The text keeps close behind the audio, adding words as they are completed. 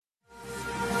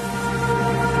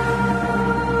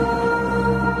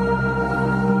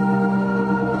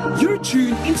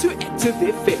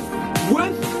Active FM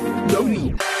with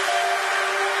Noelzii.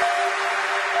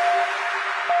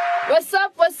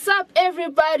 What's up,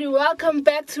 everybody? Welcome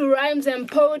back to Rhymes and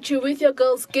Poetry with your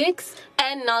girls, Gigs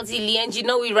and Noelzii. And you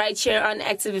know we right here on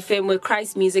Active FM where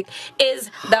Christ music is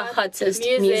the hottest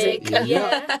music.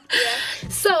 Yeah.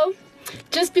 So,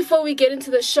 just before we get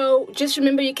into the show, just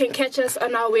remember you can catch us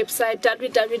on our website,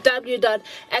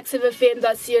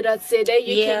 www.activefm.co.za.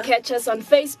 You can catch us on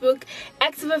Facebook,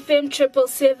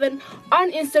 ActiveFM777,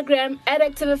 on Instagram, at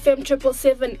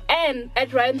ActiveFM777, and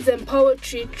at Rhymes and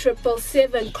Poetry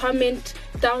 777. Comment,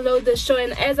 download the show,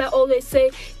 and as I always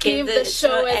say, give the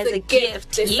show as a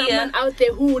gift. There's someone out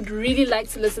there who would really like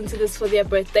to listen to this for their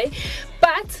birthday.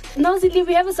 But, Noelzii,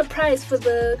 we have a surprise for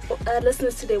the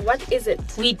listeners today. What is it?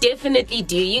 We definitely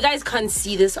do. You guys can't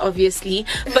see this, obviously,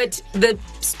 but the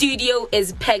studio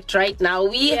is packed right now.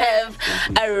 We have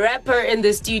a rapper in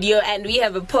the studio, and we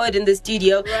have a poet in the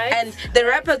studio. Right. And the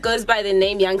rapper goes by the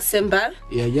name Young Simba.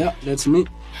 Yeah, that's me.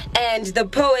 And the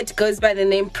poet goes by the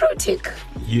name Protic.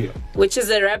 Yeah. Which is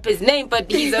a rapper's name,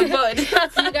 but he's a poet.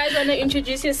 So you guys want to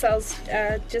introduce yourselves?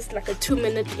 Just like a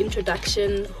 2-minute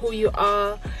introduction, who you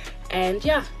are. And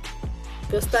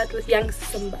we'll start with Young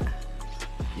Simba.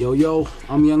 Yo,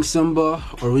 I'm Young Simba,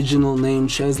 original name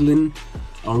Cheslin.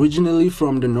 Originally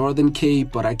from the Northern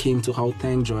Cape, but I came to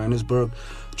Gauteng, Johannesburg.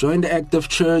 Joined the Active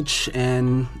Church,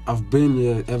 and I've been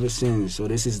here ever since. So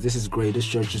this is great. This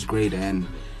church is great, and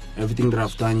everything that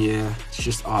I've done here, it's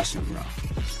just awesome, bro.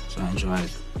 So I enjoy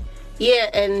it. Yeah,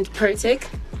 and Protic?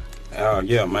 My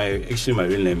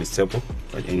real name is Tsepo,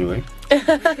 but anyway,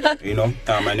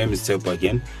 my name is Tsepo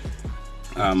again.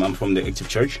 I'm from the Active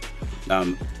Church.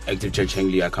 Active Church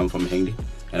Hengli. I come from Hengli,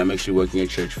 and I'm actually working at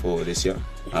church for this year.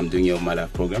 I'm doing your My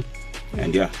Life program,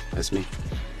 and that's me.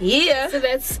 Yeah. So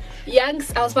that's Young.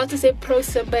 I was about to say Pro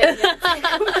Simba.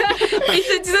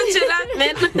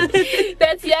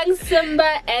 That's Young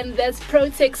Simba and that's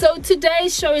Protic. So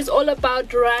today's show is all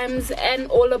about rhymes and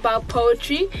all about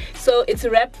poetry. So it's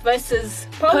rap versus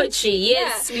poetry.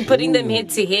 Yes, we're putting them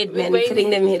head to head, man. We're putting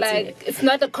them head to head. It's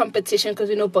not a competition because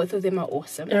we know both of them are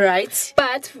awesome. Right.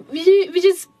 But we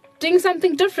just doing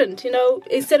something different.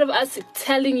 Instead of us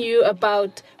telling you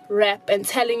about rap and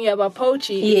telling you about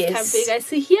poetry, it's time for you guys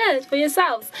to hear it for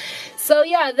yourselves. So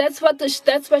that's what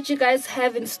you guys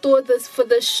have in store for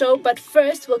the show. But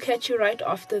first, we'll catch you right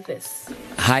after this.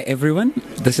 Hi everyone,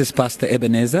 this is Pastor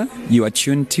Ebenezer. You are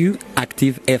tuned to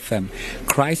Active FM.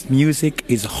 Christ music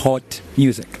is hot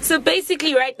music. So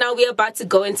basically right now we're about to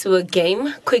go into a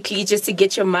game quickly just to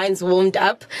get your minds warmed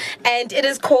up, and it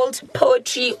is called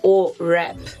Poetry or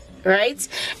Rap. Right?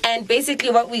 And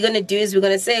basically what we're going to do is we're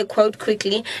going to say a quote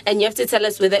quickly, and you have to tell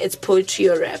us whether it's poetry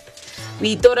or rap.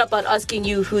 We thought about asking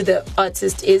you who the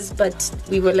artist is, but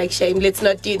we were like, shame, let's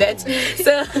not do that.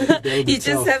 So you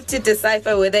just have to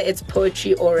decipher whether it's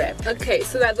poetry or rap. Okay,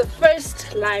 so that the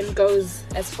first line goes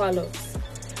as follows.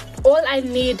 All I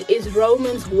need is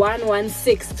Romans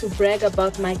 1:16 to brag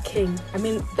about my king. I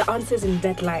mean, the answer is in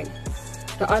that line.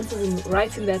 The answer is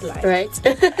right in that line. Right.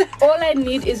 All I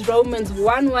need is Romans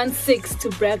 1:16 to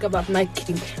brag about my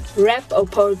king. Rap or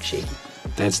poetry?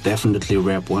 That's definitely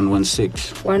rap.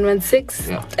 116. 1:16.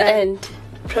 Yeah. And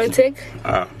Protic?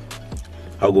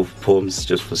 I'll go for poems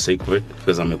just for sake of it,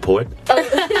 because I'm a poet.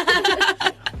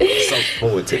 Sounds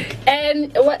poetic.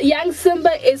 And what Young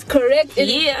Simba is correct. It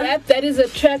is rap. That is a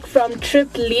track from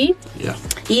Trip Lee.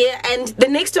 Yeah, and the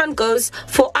next one goes,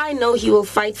 for I know he will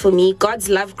fight for me. God's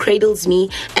love cradles me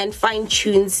and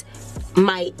fine-tunes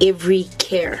my every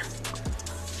care.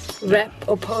 Rap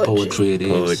or poetry? Poetry it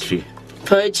is.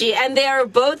 Poetry, and they are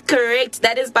both correct.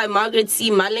 That is by Margaret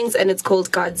C. Mullings, and it's called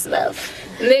God's Love.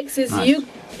 Next is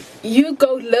you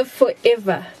go live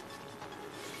forever,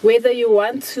 whether you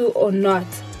want to or not.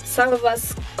 Some of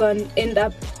us gonna end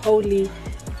up holy,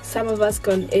 some of us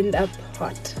gonna end up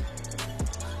hot.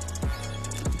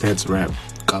 That's rap.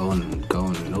 Gone.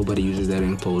 Nobody uses that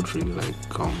in poetry.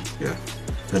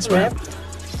 That's rap.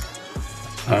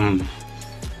 I'm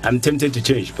tempted to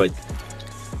change, but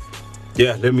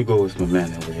let me go with my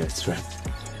man over here. It's rap.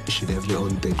 You should have your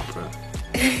own thing, bro.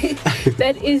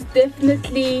 That is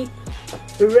definitely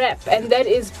rap, and that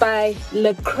is by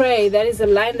Lecrae. That is a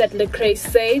line that Lecrae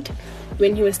said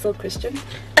when he was still Christian.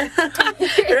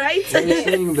 Right? You're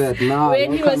saying that now.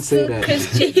 When he was still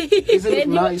Christian.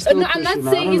 I'm not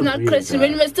saying he's not Christian.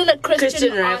 When he was still a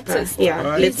Christian artist.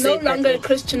 Yeah. He's no longer a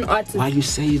Christian artist. Why you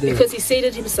say that? Because he said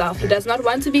it himself. He does not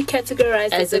want to be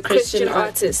categorized as a Christian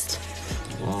artist.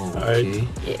 Wow, okay.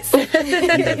 Yes.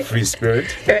 That free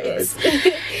spirit. Yes.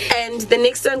 And the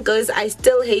next one goes, I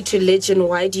still hate religion.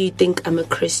 Why do you think I'm a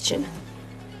Christian?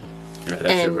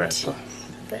 That's a rapper.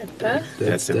 Rapper.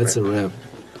 That's That's a rap.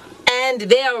 And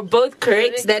they are both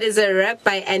correct. That is a rap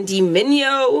by Andy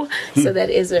Mineo. So that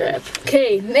is a rap.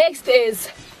 Okay, next is,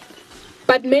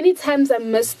 but many times I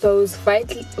miss those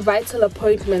vital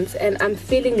appointments and I'm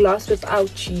feeling lost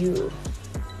without you.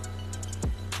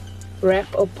 Rap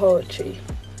or poetry?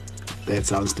 That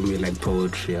sounds to me like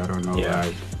poetry. I don't know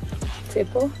why.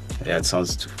 Tepo? Yeah, it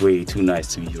sounds way too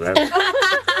nice to be rap. Wait,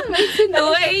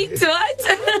 what?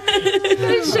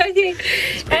 Shocking.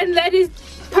 And that is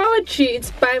poetry.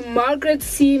 It's by Margaret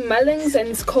C. Mullings and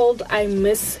it's called I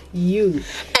Miss You.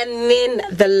 And then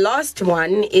the last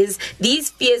one is these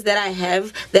fears that I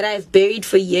have, that I've buried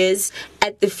for years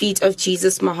at the feet of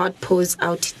Jesus, my heart pours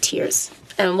out tears.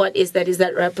 And what is that? Is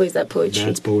that rap or is that poetry?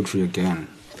 That's poetry again.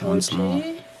 Once more.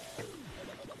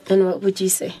 And what would you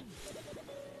say?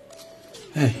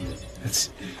 Hey, that's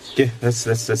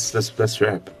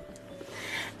rap.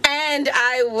 And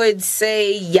I would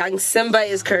say Young Simba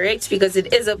is correct because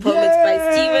it is a poem. It's by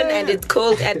Stephen and it's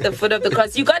called At the Foot of the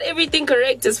Cross. You got everything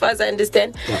correct as far as I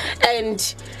understand.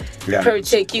 And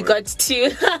Project, you got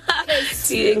two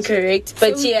incorrect.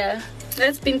 But yeah.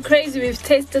 That's been crazy. We've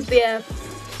tested their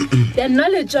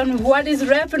knowledge on what is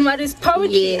rap and what is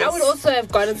poetry. Yes. I would also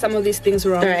have gotten some of these things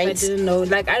wrong if I didn't know.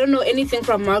 Like, I don't know anything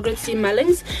from Margaret C.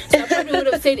 Mullings. So I probably would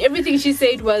have said everything she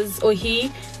said was, or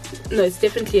he. No, it's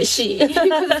definitely a she.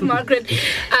 Because Margaret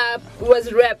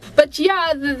was rap. But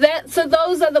yeah, so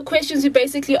those are the questions we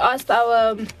basically asked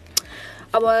our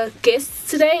guests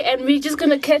today. And we're just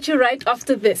going to catch you right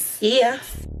after this. Yeah.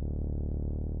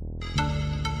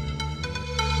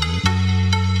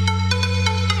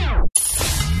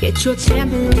 Get your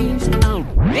tambourines out.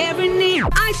 Every knee,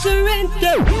 I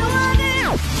surrender.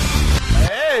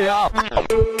 Hey,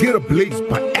 get ablaze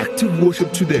by active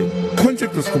worship today.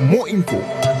 Contact us for more info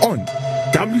on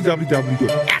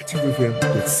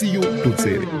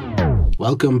www.activefm.co.za.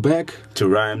 Welcome back to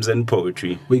Rhymes and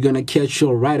Poetry. We're gonna catch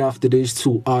you right after these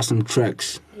two awesome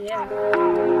tracks. Yeah.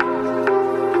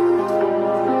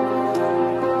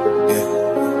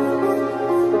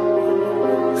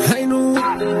 I know.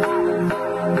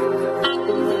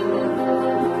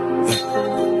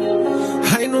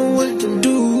 I know what to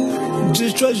do.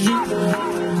 Just trust you.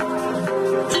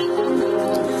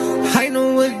 I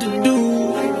know what to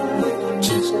do.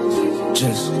 Just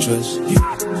trust you.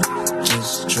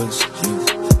 Just trust you.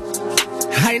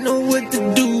 I know what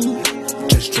to do.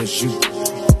 Just trust you.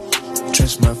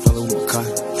 Trust my father with my car.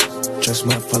 Trust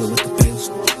my father with the bills.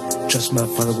 Trust my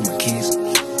father with my kids.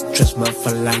 Trust my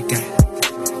father like that.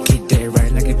 Get that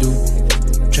right like I do.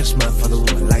 Trust my father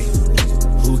with my life.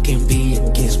 Who can be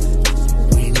against me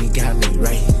when he got me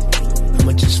right?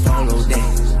 I'ma just follow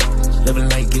that. Living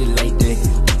like get it like that.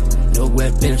 No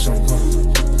weapons on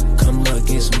come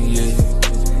against me, yeah.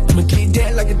 I'ma keep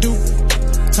that like I do.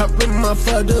 Talk with my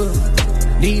father.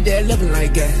 Need that loving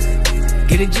like that.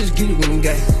 Get it, just get it when you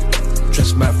got it.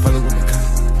 Trust my father with my car.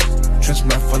 Trust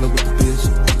my father with the bills.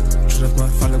 Trust my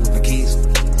father with my kids.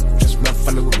 Trust my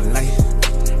father with my life.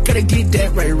 Gotta get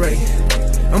that right.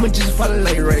 I'ma just follow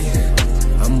like right.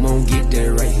 I'm gonna get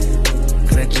that right.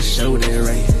 Gotta just show that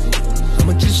right.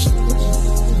 I'ma just.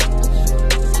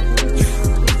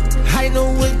 I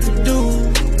know what to do.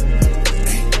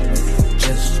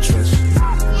 Just trust.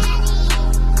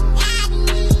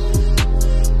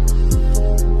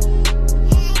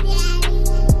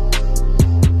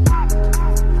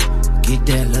 Get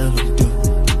that love what it do.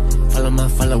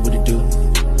 Follow what it do.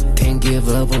 Can't give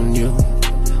up on you.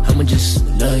 I'ma just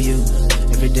love you.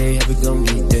 Every day, every gon'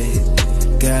 get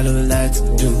that. Got a lot to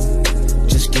do.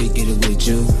 Just get it with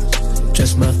you.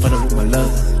 Trust my father with my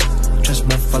love. Trust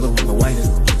my father with my wife.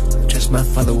 Trust my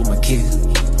father with my kids.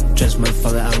 Trust my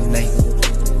father all night.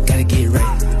 Gotta get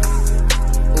right.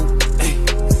 Ooh, hey.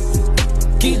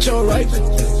 Get your right.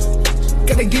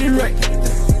 Gotta get it right.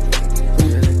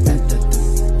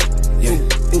 Yeah.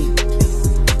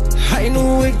 I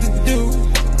know what to do.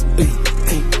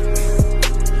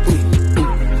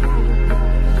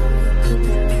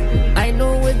 I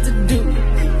know what to do.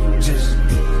 Just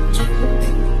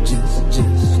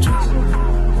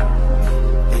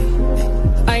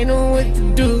I know what to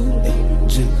do.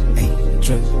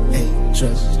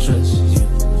 Just trust you.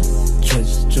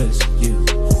 Trust you.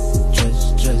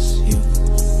 Trust you.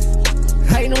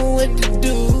 I know what to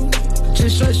do.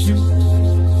 Just trust you.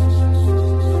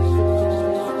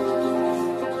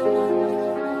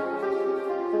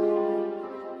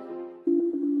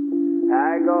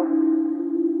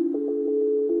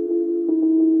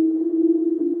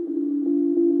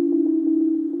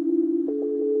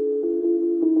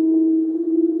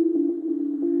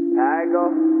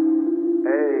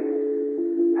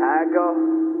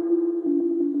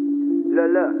 In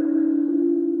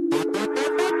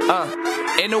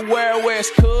a world where it's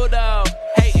cool though,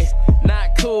 hating,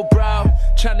 not cool, bro.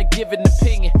 Tryna give an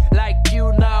opinion like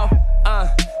you know.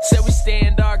 Say we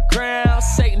stand our ground.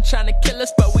 Satan tryna kill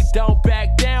us, but we don't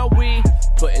back down. We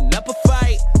putting up a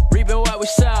fight, reaping what we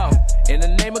sow. In the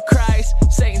name of Christ,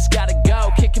 Satan's gotta go.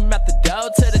 Kick him out the door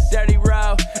to the dirty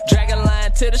road. Drag a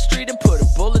lion to the street and put a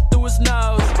bullet through his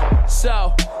nose.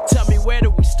 So, tell me, where do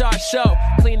we start? Show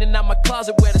cleaning out my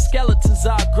closet where the skeletons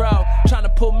all grow.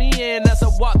 Tryna pull me in as I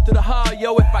walk through the hall.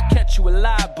 Yo, if I catch you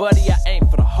alive, buddy, I aim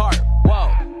for the heart.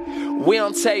 Whoa. We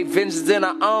don't take vengeance in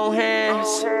our own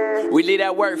hands. We leave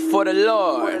that work for the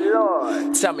Lord.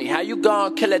 Tell me, how you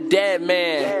gon' kill a dead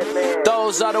man?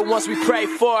 Those are the ones we pray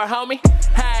for, homie.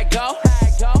 How it go?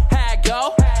 How it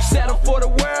go? Settle for the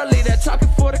world, leave that talking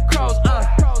for the crows. How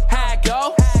it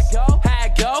go? How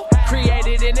it go?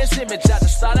 Created in His image, I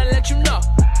just thought I'd let you know.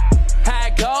 How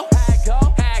it go?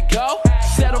 How it go?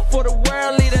 Settle for the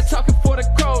world, leave that talking for the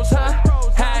crows, huh?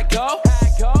 How it go?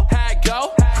 How it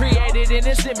go? Created in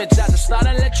His image, I just thought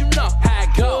I'd let you know. How it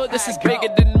go? This is bigger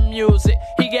than the music.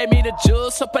 He gave me the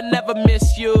juice, hope I never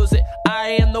misuse it.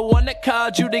 I am the one that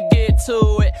called you to get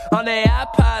to it. On their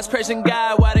iPods, praising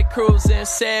God while they cruising.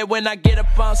 Said when I get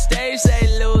up on stage, they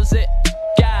lose it.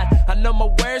 God, I know my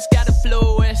words got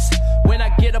influence. When I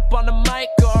get up on the mic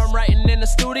or I'm writing in the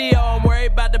studio, I'm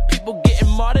worried about the people getting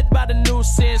martyred by the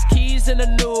nuisance. Keys in a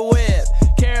new whip,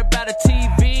 care about a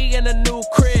TV and a new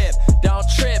crib. Don't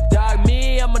trip, dog,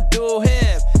 me, I'ma do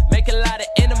him. Make a lot of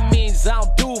enemies, I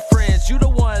don't do friends. You the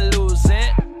one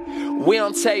losing. We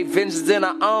don't take vengeance in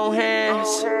our own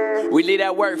hands. We leave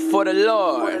that work for the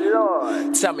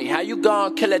Lord. Tell me, how you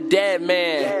gon' kill a dead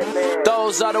man?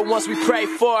 Those are the ones we pray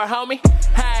for, homie.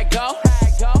 How it go?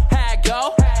 How it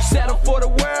go? Settle for the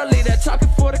world, leave that talking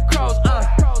for the crows. How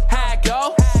it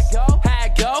go? How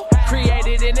it go?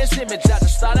 Created in His image, I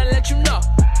just thought I'd let you know.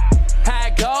 How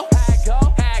it go?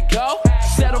 How it go?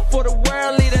 Settle for the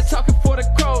world, leave that talking for the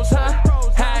crows, huh?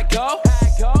 How it go?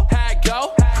 How it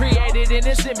go? Created in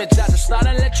His image, I just thought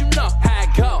I'd let you know. How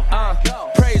it go?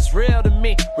 Praise real to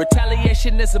me.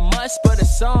 Retaliation is a must, but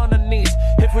it's on our knees.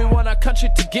 If we want our country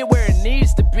to get where it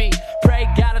needs to be, pray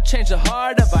God will change the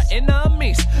heart of our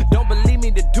enemies. Don't believe me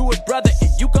to do it, brother,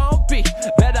 and you gon' be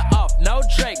better off. No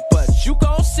Drake, but you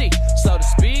gon' see. So to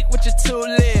speak with your two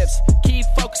lips. Keep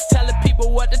focused, telling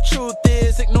people what the truth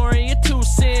is. Ignoring your two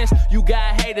sins. You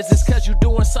got haters, it's cause you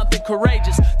doing something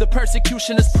courageous. The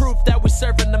persecution is proof that we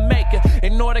serving the maker.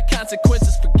 Ignore the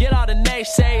consequences, forget all the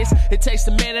naysayers. It takes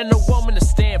a man and a woman to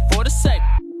stand for the sake.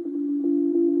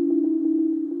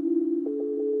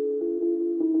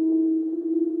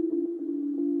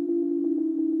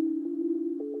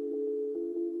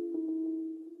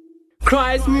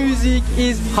 Christ music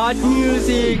is hot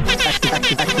music. Christ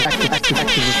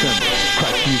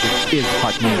music is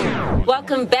hot music.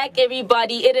 Welcome back,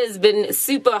 everybody. It has been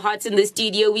super hot in the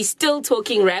studio. We're still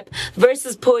talking rap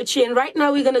versus poetry, and right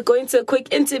now we're going to go into a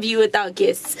quick interview with our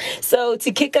guests. So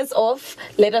to kick us off,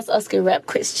 let us ask a rap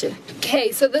question.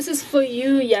 Okay, so this is for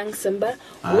you, young Simba.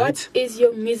 All What right. is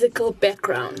your musical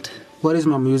background? What is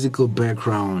my musical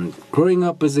background? Growing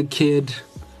up as a kid,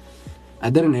 I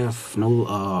didn't have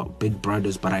no big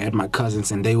brothers, but I had my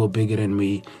cousins, and they were bigger than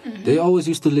me. Mm-hmm. They always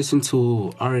used to listen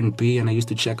to R&B, and I used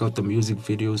to check out the music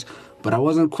videos, but I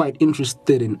wasn't quite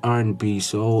interested in R&B,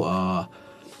 so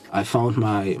I found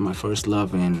my first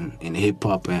love in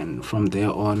hip-hop, and from there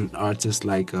on, artists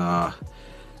like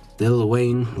Lil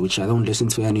Wayne, which I don't listen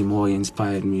to anymore,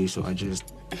 inspired me, so I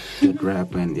just did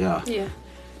rap, and yeah.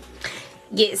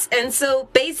 Yes, and so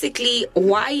basically,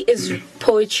 why is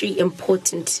poetry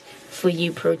important for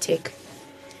you, Protech?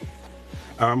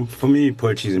 For me,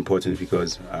 poetry is important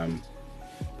because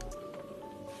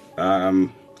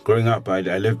growing up,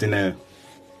 I lived in a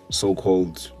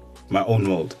so-called my own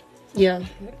world. Yeah.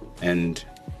 And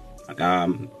I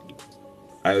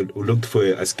looked for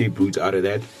an escape route out of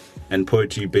that, and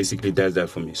poetry basically does that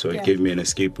for me. So it gave me an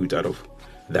escape route out of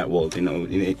that world, you know,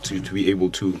 to be able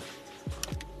to,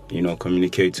 you know,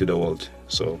 communicate to the world.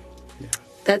 So, yeah.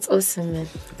 That's awesome, man.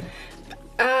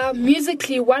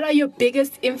 Musically, what are your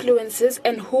biggest influences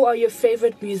and who are your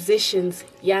favorite musicians,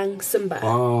 young Simba?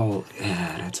 Oh,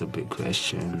 yeah, that's a big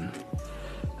question.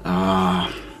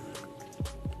 I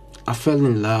fell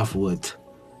in love with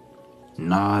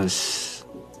Nas,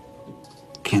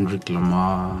 Kendrick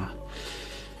Lamar,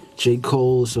 J.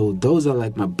 Cole, so those are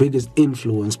like my biggest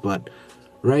influence, but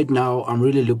right now I'm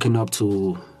really looking up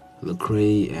to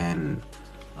Lecrae and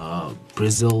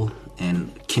Brazil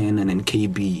and Ken and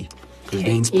KB. Because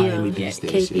they inspire me these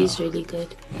days. KB is really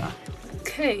good. Yeah.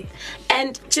 Okay.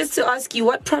 And just to ask you,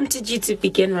 what prompted you to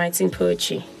begin writing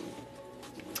poetry?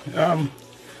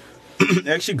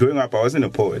 Actually, growing up, I wasn't a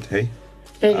poet. Hey,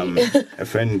 a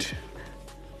friend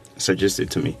suggested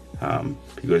to me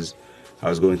because I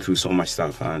was going through so much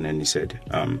stuff, and then he said,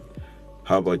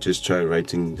 "How about just try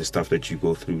writing the stuff that you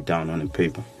go through down on a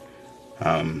paper?"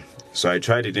 So I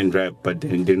tried it in rap, but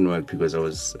then it didn't work because I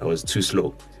was too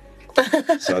slow.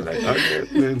 So I was like, okay,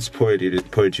 it's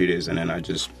poetry it is, and then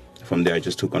from there I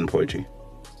just took on poetry.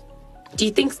 Do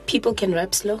you think people can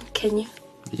rap slow? Can you?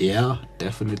 Yeah,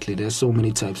 definitely. There's so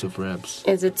many types of raps.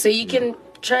 Is it? So you can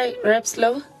try rap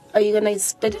slow? Are you gonna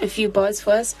spit a few bars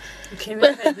for us? Okay,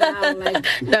 right now, like.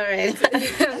 All right.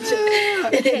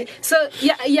 Okay, so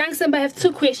Young Simba, I have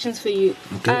two questions for you.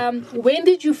 Okay. When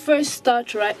did you first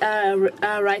start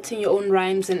writing your own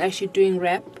rhymes and actually doing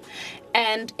rap?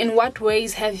 And in what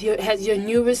ways has your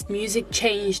newest music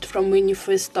changed from when you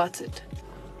first started?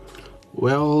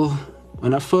 Well,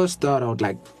 when I first started out,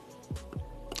 like,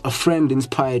 a friend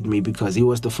inspired me because he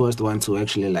was the first one to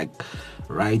actually like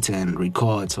write and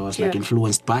record. So I was like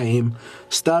influenced by him.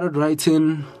 Started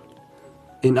writing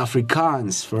in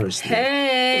Afrikaans first.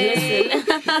 Hey,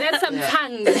 that's some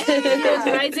tongue. He was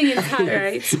writing in tongue.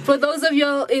 Right. For those of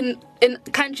you in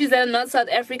countries that are not South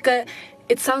Africa,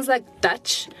 it sounds like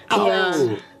Dutch.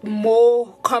 Yeah.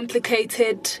 More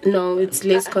complicated. No, it's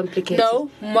less complicated. No,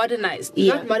 modernized.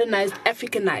 Yeah. Not modernized,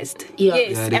 Africanized. Yeah.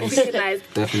 Yes, Yeah, it is. Africanized.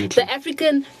 Definitely. The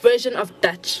African version of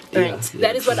Dutch. Yeah, Right. yeah,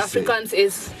 That is what true say. Afrikaans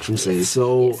is. True say.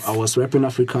 So I was rapping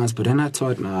Afrikaans, but then I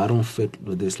thought, nah, I don't fit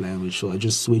with this language. So I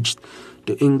just switched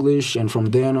to English, and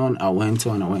from then on, I went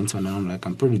on, and I'm like,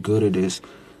 I'm pretty good at this.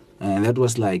 And that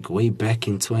was like way back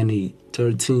in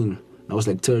 2013. I was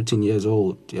like 13 years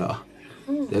old, yeah.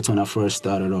 That's when I first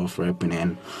started off rapping,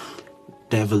 and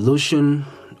the evolution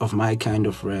of my kind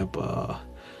of rap.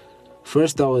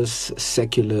 First, I was a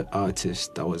secular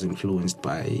artist. I was influenced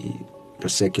by the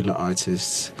secular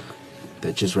artists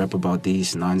that just rap about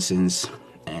these nonsense,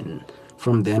 and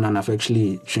from then on, I've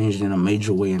actually changed in a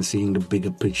major way and seeing the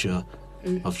bigger picture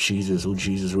of Jesus, who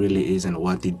Jesus really is, and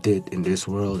what he did in this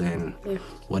world, and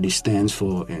what he stands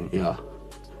for, and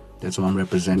that's what I'm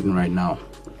representing right now.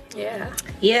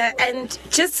 Yeah, and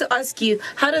just to ask you,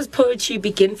 how does poetry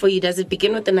begin for you? Does it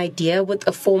begin with an idea, with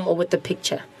a form, or with a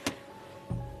picture?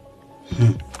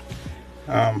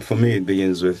 For me, it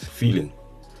begins with feeling.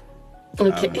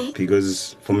 Okay.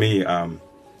 Because for me,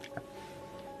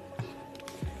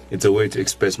 it's a way to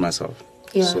express myself.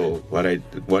 Yeah. So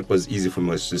what was easy for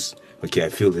me was just, okay, I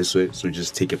feel this way, so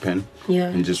just take a pen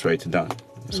and just write it down.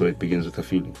 So it begins with a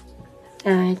feeling.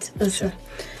 All right, awesome.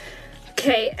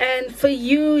 Okay, and for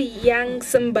you, Young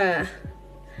Simba,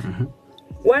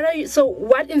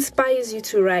 what inspires you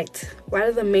to write? What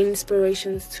are the main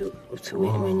inspirations to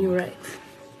when you write?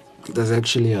 There's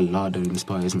actually a lot that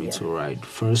inspires me to write.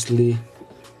 Firstly,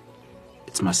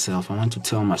 it's myself. I want to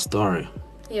tell my story.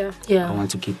 Yeah. I want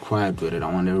to keep quiet with it.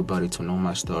 I want everybody to know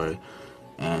my story.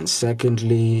 And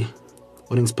secondly,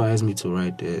 what inspires me to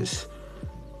write is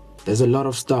there's a lot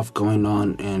of stuff going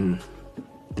on in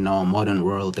our modern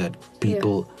world that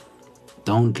people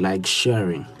don't like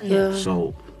sharing. Yeah.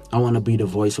 So I want to be the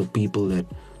voice of people that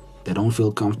don't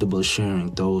feel comfortable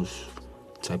sharing those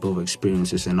type of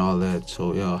experiences and all that.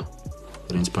 So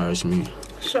it inspires me.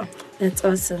 Sure. That's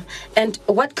awesome. And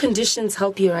what conditions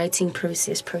help your writing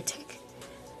process, Protek?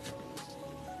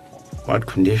 What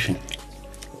condition?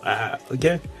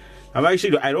 Okay.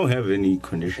 I don't have any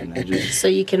condition. I just So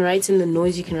you can write in the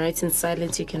noise, you can write in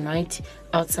silence, you can write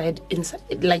outside, inside.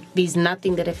 Like there's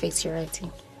nothing that affects your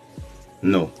writing.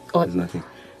 No, there's nothing.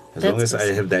 As long as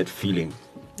I have that feeling,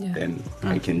 then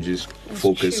I can just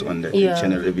focus on that and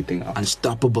channel everything out.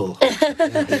 Unstoppable.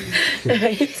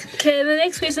 Right. Okay, the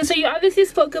next question. So you obviously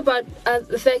spoke about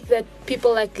the fact that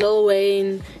people like Lil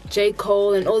Wayne, J.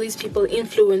 Cole, and all these people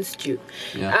influenced you.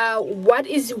 Yeah. What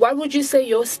would you say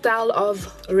your style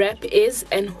of rap is,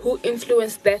 and who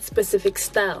influenced that specific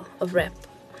style of rap?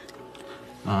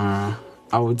 I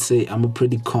would say I'm a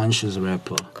pretty conscious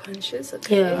rapper. Conscious,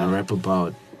 okay. Yeah. I rap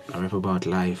about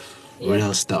life,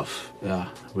 real stuff,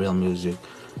 real music.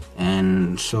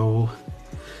 And so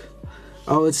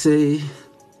I would say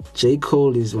J.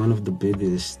 Cole is one of the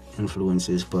biggest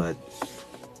influences, but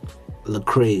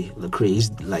Lecrae,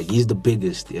 he's the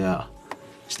biggest,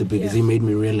 He's the biggest. He made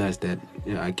me realize that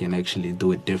I can actually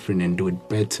do it different and do it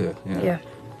better.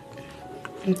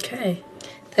 Okay.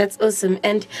 That's awesome.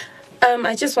 And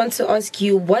I just want to ask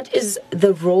you, what is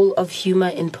the role of humor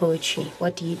in poetry?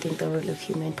 What do you think the role of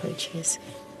humor in poetry is?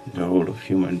 The role of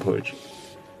humor in poetry.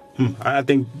 I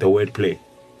think the wordplay.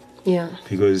 Yeah.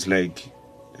 Because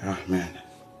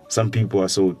some people are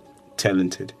so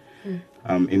talented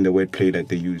in the wordplay that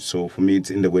they use. So for me, it's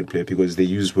in the wordplay because they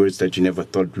use words that you never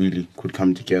thought really could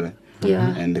come together.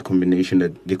 Yeah. And the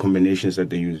combinations that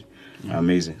they use are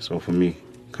amazing. So for me,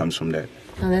 it comes from that.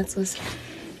 Oh, that's awesome.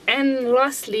 And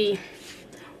lastly,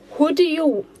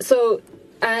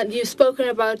 you've spoken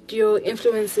about your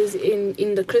influences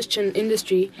in the Christian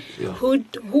industry. Yeah. Who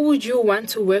would you want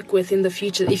to work with in the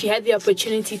future if you had the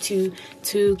opportunity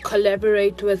to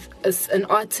collaborate with an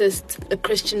artist, a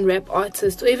Christian rap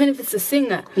artist, or even if it's a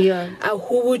singer? Yeah.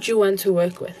 Who would you want to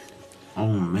work with?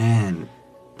 Oh man,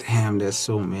 damn, there's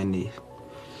so many.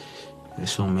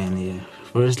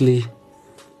 Firstly,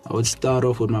 I would start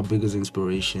off with my biggest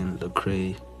inspiration,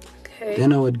 Lecrae. Okay.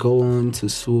 Then I would go on to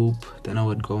Swoop. Then I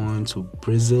would go on to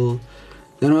Brazil.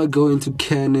 Then I would go into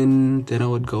Canon. Then I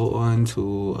would go on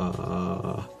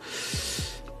to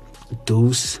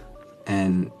Deuce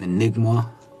and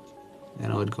Enigma.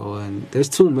 Then I would go on. There's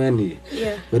too many.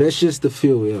 Yeah. But that's just the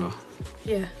few, yeah.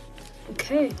 Yeah.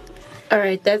 Okay. All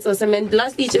right, that's awesome. And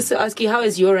lastly, just to ask you, how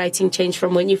has your writing changed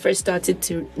from when you first started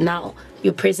to now?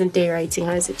 Your present day writing,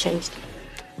 how has it changed?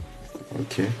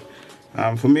 Okay.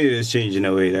 For me, it has changed in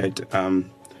a way that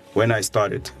when I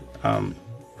started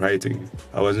writing,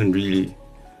 I wasn't really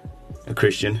a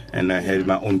Christian and I had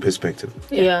my own perspective.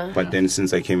 Yeah. But then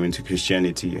since I came into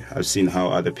Christianity, I've seen how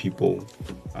other people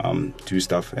do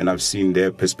stuff and I've seen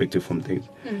their perspective from things.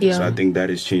 Yeah. So I think that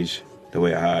has changed the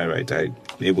way I write. I'm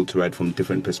able to write from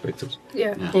different perspectives.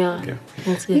 Yeah. Yeah.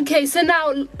 That's good. Okay, so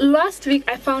now last week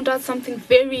I found out something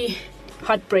very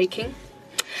heartbreaking.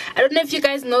 I don't know if you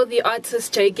guys know the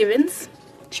artist Jay Givens.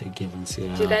 Jay Givens,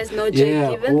 yeah. Do you guys know Jay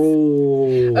Givens?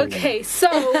 Oh. Okay, so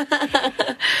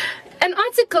an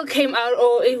article came out,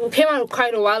 or it came out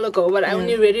quite a while ago, but I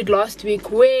only read it last week.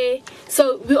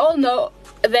 So we all know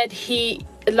that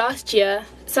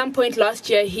some point last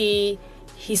year, he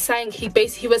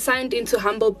was signed into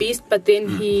Humble Beast, but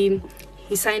then he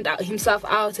signed himself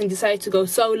out and decided to go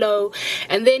solo,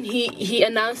 and then he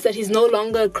announced that he's no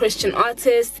longer a Christian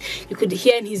artist. You could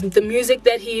hear in the music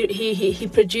that he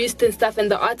produced and stuff,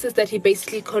 and the artists that he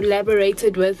basically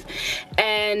collaborated with.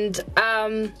 And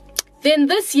then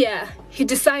this year he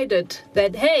decided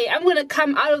that, hey, I'm gonna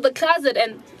come out of the closet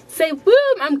and say,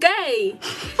 boom, I'm gay.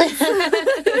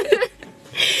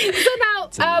 So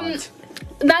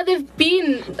now they've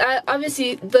been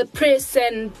obviously the press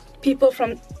and people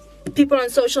on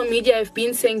social media have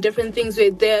been saying different things. Where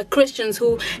there are Christians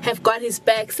who have got his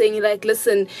back, saying like,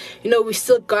 listen, we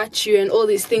still got you and all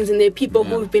these things. And there are people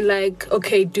who've been like,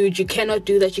 okay, dude, you cannot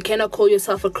do that. You cannot call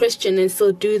yourself a Christian and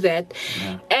still do that.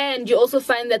 Yeah. And you also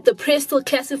find that the press still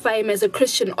classify him as a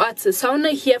Christian artist. So I want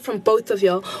to hear from both of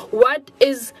y'all. What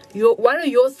are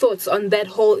your thoughts on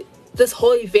this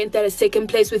whole event that has taken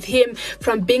place with him,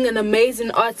 from being an amazing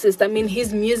artist? I mean,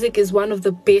 his music is one of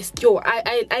the best.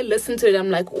 I listen to it, I'm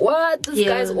like, what? This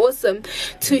guy's awesome.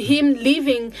 To him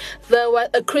leaving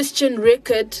a Christian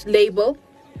record label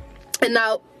and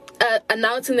now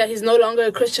announcing that he's no longer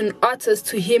a Christian artist,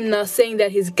 to him now saying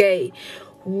that he's gay.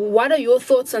 What are your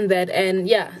thoughts on that? And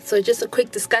so just a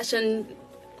quick discussion,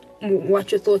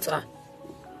 what your thoughts are.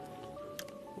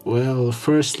 Well,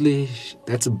 firstly,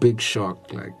 that's a big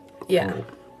shock. Like, yeah.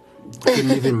 I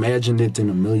couldn't even imagine it in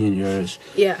a million years.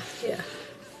 Yeah.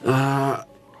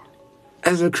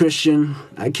 As a Christian,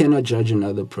 I cannot judge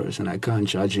another person. I can't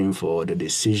judge him for the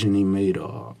decision he made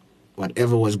or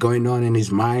whatever was going on in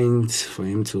his mind for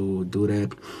him to do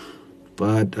that.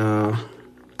 But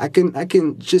I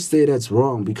can just say that's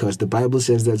wrong because the Bible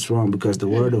says that's wrong, because the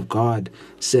Word of God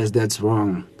says that's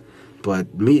wrong.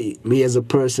 But me as a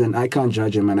person, I can't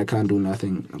judge him and I can't do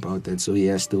nothing about that. So he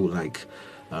has to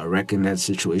reckon that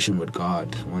situation with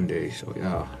God one day. So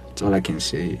that's all I can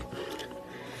say.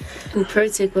 And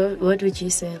Protic, what would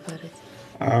you say about it?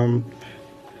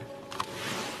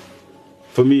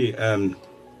 For me,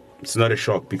 it's not a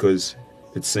shock because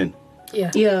it's sin.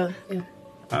 Yeah.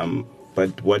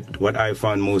 But what I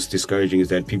found most discouraging is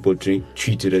that people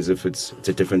treat it as if it's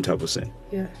a different type of sin.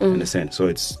 Yeah. In a sense. So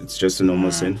it's just a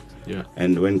normal sin. Yeah.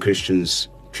 And when Christians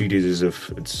treat it as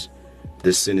if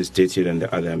this sin is dirtier than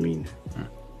the other, I mean,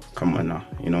 come on now,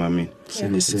 you know what I mean?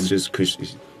 Sin is sin. It's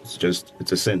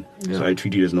a sin. Yeah. So I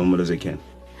treat it as normal as I can.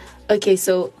 Okay,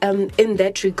 so in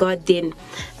that regard then,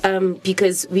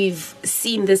 because we've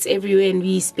seen this everywhere and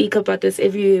we speak about this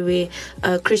everywhere where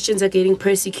Christians are getting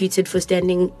persecuted for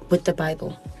standing with the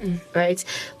Bible, right?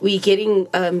 We're getting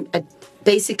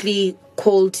basically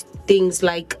called things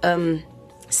like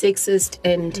sexist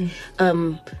and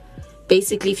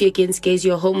basically if you're against gays,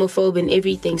 you're homophobe and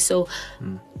everything. So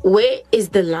where is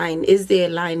the line? Is there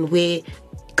a line where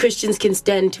Christians can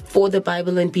stand for the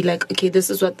Bible and be like, okay, this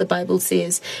is what the Bible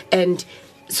says, and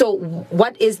So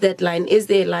what is that line? Is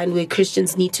there a line where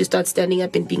Christians need to start standing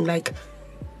up and being like,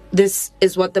 this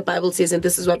is what the Bible says and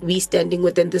this is what we're standing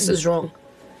with and this is wrong?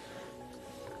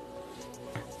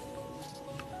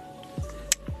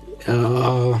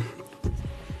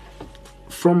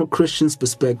 From a Christian's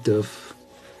perspective,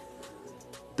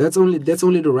 that's only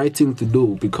the right thing to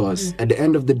do, because at the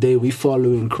end of the day, we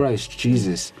following Christ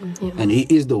Jesus, and He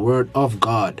is the Word of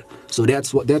God. So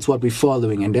that's what we're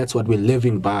following, and that's what we're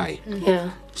living by.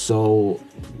 Yeah. So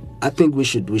I think we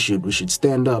should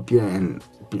stand up, and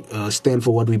stand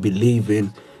for what we believe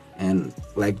in. And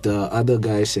like the other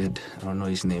guy said, I don't know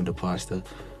his name, the pastor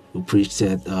who preached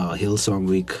at Hillsong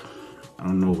Week, I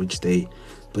don't know which day,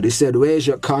 but he said, "Where's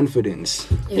your confidence?"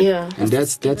 Yeah. And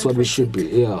that's what we should be.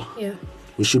 Yeah.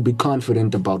 We should be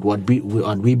confident about what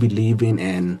we believe in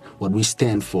and what we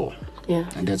stand for. Yeah.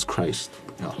 And that's Christ.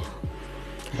 Yeah.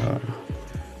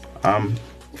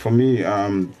 For me,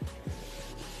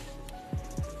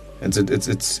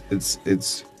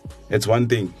 it's one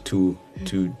thing to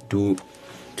do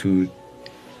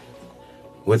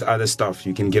with other stuff.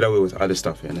 You can get away with other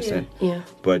stuff, you understand? Yeah.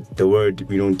 But the word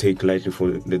we don't take lightly.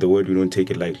 The word we don't take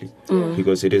it lightly,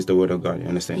 because it is the word of God, you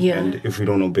understand? Yeah. And if we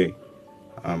don't obey,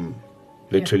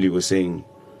 literally we're saying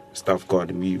stuff God,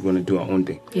 and we're gonna do our own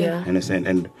thing. Yeah. You understand?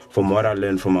 And from what I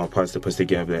learned from our Pastor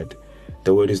Gab, that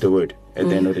the word is the word at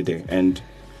the end of the day, and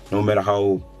no matter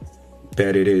how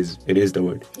bad it is the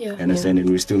word. Yeah. You understand? And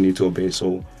we still need to obey.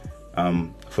 So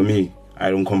for me, I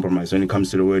don't compromise when it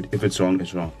comes to the word. If it's wrong,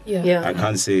 it's wrong. Yeah. I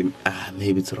can't say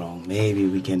maybe it's wrong, maybe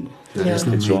we can. There's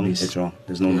no It's wrong. maybes. It's wrong.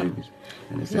 There's no maybes.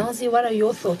 You understand? Noelzii, what are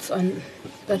your thoughts on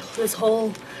this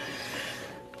whole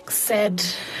sad,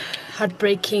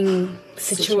 heartbreaking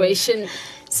situation?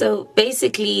 So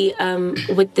basically,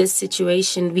 with this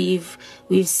situation, we've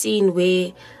seen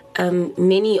where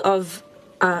many of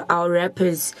our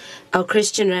rappers, our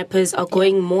Christian rappers, are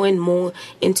going more and more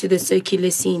into the circular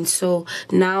scene. So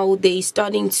now they're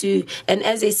starting to, and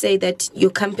as they say that your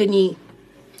company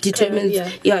determines,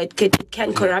 it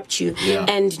can corrupt you. Yeah.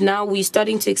 And now we're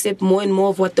starting to accept more and more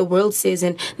of what the world says,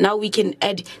 and now we can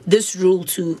add this rule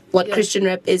to what Christian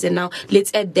rap is, and now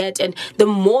let's add that. And the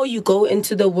more you go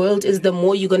into the world is the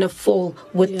more you're going to fall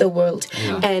with the world.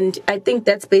 And I think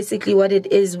that's basically what it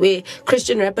is, where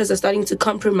Christian rappers are starting to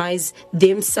compromise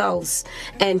themselves,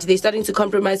 and they're starting to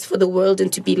compromise for the world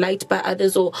and to be liked by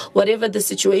others, or whatever the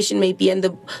situation may be. And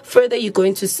the further you go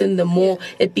into sin, the more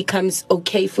it becomes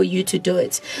okay for you to do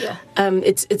it.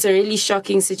 It's a really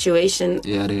shocking situation.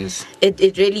 Yeah, it is.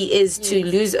 It really is, to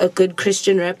lose a good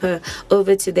Christian rapper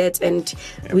over to that, and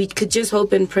we could just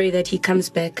hope and pray that he comes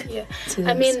back. Yeah, to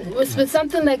I this. mean, with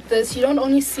something like this, you don't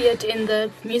only see it in the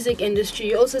music industry.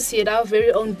 You also see it. Our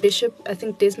very own bishop, I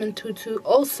think Desmond Tutu,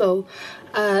 also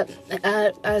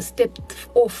stepped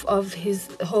off of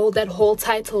that whole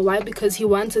title. Why? Because he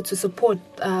wanted to support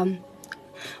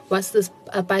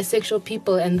bisexual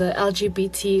people and the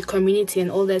LGBT community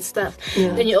and all that stuff.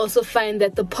 Then you also find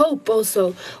that the Pope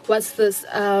also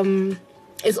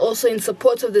is also in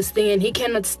support of this thing, and he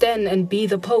cannot stand and be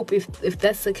the Pope if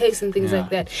that's the case and things like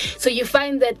that. So you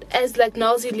find that, as like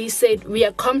Noelzii said, we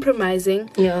are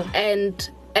compromising, and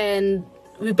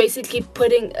we're basically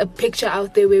putting a picture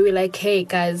out there where we're like, hey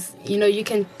guys, you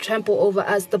can trample over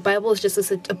us. The Bible is just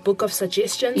a book of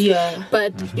suggestions.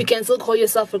 But you can still call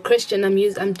yourself a Christian.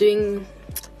 I'm doing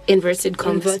inverted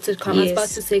commas. I was about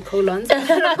to say colons. I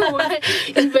don't know why.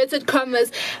 Inverted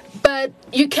commas. But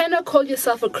you cannot call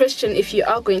yourself a Christian if you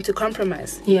are going to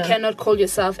compromise. You cannot call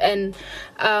yourself. And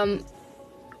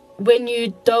when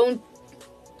you don't,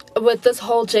 with this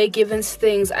whole Jay Givens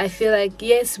things, I feel like,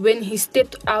 yes, when he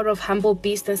stepped out of Humble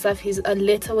Beast and stuff, his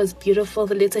letter was beautiful.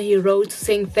 The letter he wrote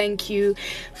saying thank you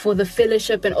for the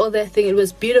fellowship and all that thing, it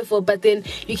was beautiful. But then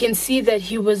you can see that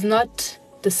he was not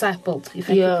discipled.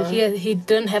 He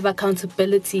didn't have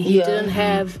accountability.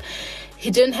 He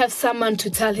didn't have someone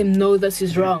to tell him, no, this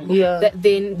is wrong.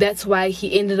 That's why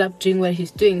he ended up doing what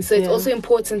he's doing. So it's also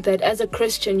important that as a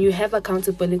Christian, you have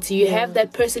accountability. You have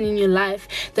that person in your life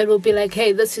that will be like,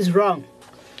 hey, this is wrong.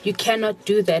 You cannot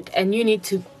do that. And you need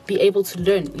to be able to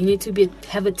learn. You need to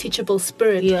have a teachable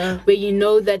spirit where you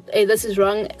know that, hey, this is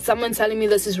wrong. Someone's telling me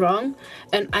this is wrong,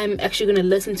 and I'm actually going to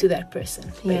listen to that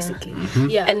person, basically.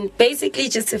 And basically,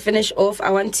 just to finish off, I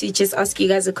want to just ask you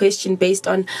guys a question based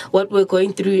on what we're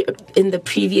going through in the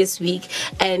previous week.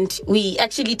 And we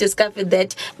actually discovered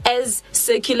that as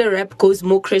circular rap goes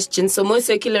more Christian, so more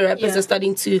circular rappers are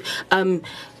starting to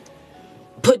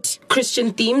put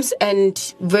Christian themes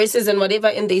and verses and whatever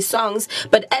in their songs,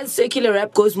 but as circular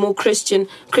rap goes more Christian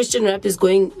rap is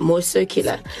going more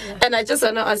circular. And I just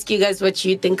want to ask you guys what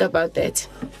you think about that.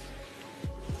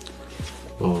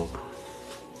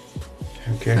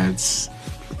 Okay. That's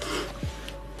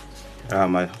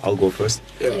I'll go first.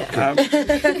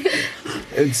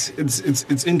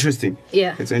 It's interesting.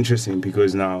 Yeah. It's interesting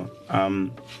because now,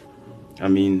 I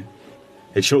mean,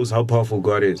 it shows how powerful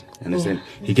God is. Understand?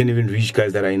 He can even reach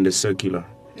guys that are in the circular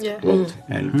world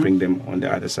and bring them on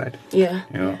the other side. Yeah.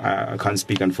 You know, I can't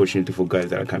speak, unfortunately, for guys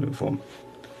that are coming from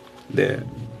the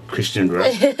Christian realm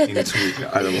into the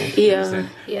other world. Yeah. Understand?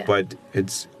 Yeah. But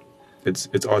it's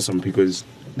awesome because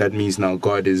that means now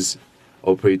God is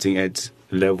operating at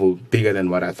level bigger than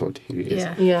what I thought he is.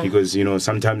 Yeah. Because, you know,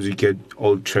 sometimes we get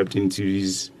all trapped into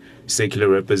these secular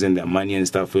rappers and their money and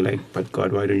stuff. We're like, but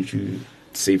God, why don't you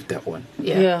save that one?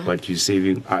 Yeah. But you're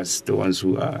saving us, the ones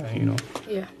who are, you know.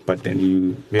 Yeah. But then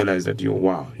you realize that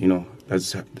wow, you know,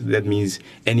 that means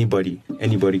anybody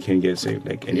can get saved,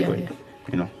 like anybody,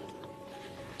 you know.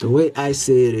 the way I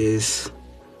say it is,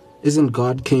 isn't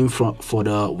God came for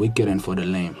the wicked and for the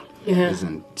lame? Yeah.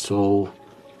 Isn't so?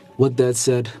 With that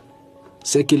said,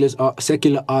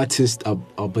 secular artists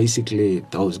are basically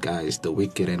those guys, the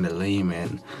wicked and the lame,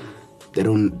 and they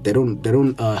don't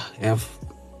have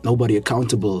nobody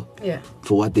accountable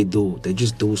for what they do. They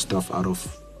just do stuff out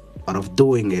of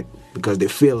doing it because they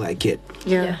feel like it.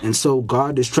 Yeah. And so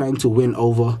God is trying to win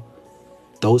over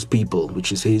those people,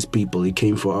 which is His people. He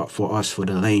came for us, for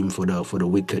the lame, for the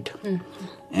wicked.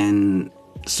 And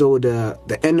so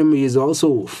the enemy is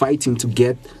also fighting to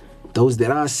get those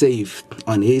that are saved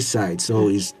on His side. So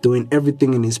He's doing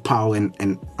everything in His power.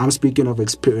 And I'm speaking of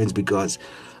experience because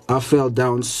I fell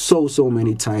down so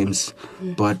many times.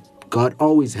 But God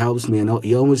always helps me, and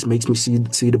He always makes me see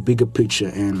the bigger picture.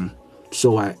 And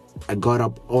so I got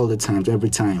up all the times,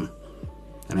 every time.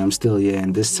 And I'm still here.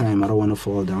 And this time I don't want to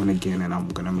fall down again. And I'm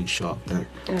going to make sure that.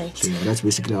 Right. So yeah, that's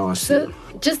basically how I see So,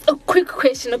 just a quick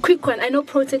question, a quick one. I know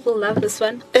Protect will love this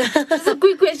one. Just a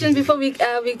quick question before we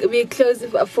close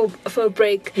for a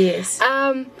break. Yes.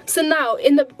 So now,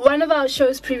 in one of our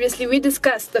shows previously, we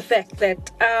discussed the fact that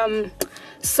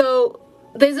so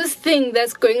there's this thing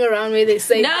that's going around where they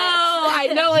say, No, I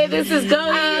know where this is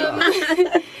going.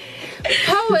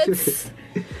 Poets.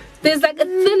 There's like a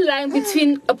thin line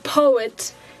between a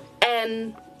poet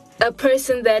and a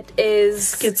person that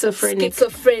is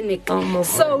schizophrenic.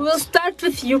 Almost. So we'll start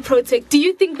with you, Protect. Do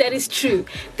you think that is true?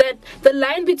 That the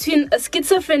line between a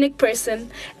schizophrenic person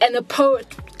and a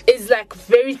poet is like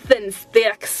very thin?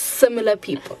 They're like similar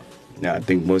people. Yeah, I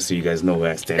think most of you guys know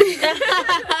where I stand.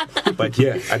 But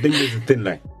yeah, I think there's a thin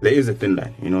line. There is a thin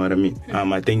line. You know what I mean?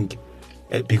 I think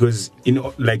because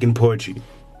like in poetry,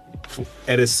 for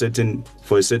a certain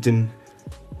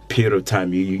period of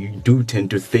time, you do tend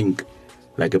to think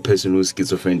like a person who's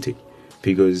schizophrenic,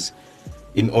 because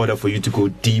in order for you to go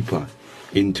deeper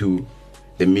into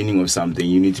the meaning of something,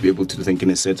 you need to be able to think in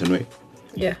a certain way.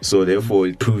 Yeah. So therefore,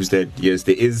 it proves that yes,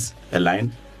 there is a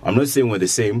line. I'm not saying we're the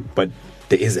same, but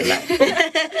there is a line.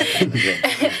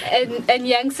 And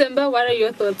Young Simba, what are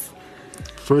your thoughts?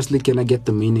 Firstly, can I get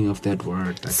the meaning of that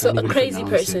word? So a crazy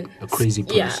person. A crazy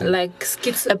person. Yeah, like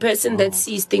a person that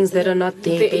sees things that are not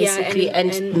there, basically,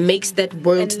 and makes that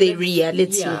world their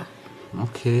reality. Yeah.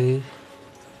 Okay.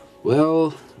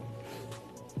 Well,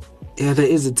 yeah, there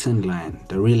is a thin line.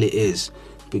 There really is.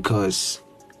 Because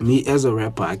me as a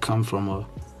rapper, I come from a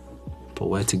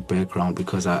poetic background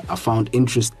because I found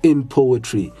interest in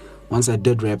poetry once I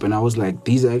did rap, and I was like,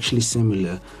 these are actually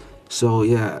similar. So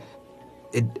yeah,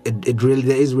 it really,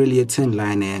 there is really a thin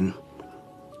line, and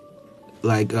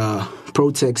like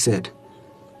Protect said,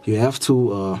 you have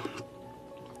to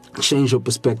change your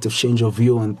perspective, change your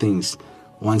view on things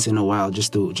once in a while,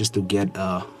 just to get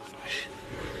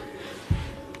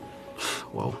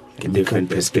well, different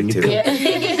perspective.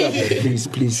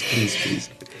 Please.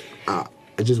 I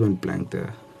just went blank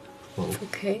there. Whoa.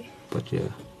 Okay. But yeah,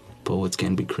 poets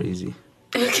can be crazy.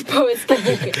 Okay, poets can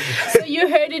be crazy. So you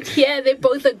heard it here. They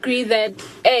both agree that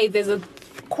there's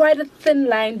quite a thin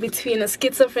line between a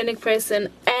schizophrenic person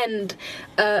and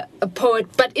a poet.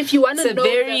 But if you want to know,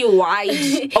 it's a very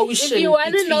wide ocean. If you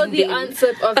want to know the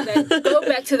answer of that, go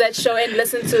back to that show and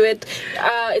listen to it.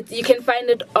 You can find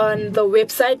it on the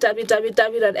website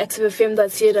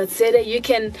www.activefm.co.za. You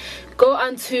can go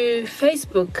onto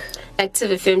Facebook,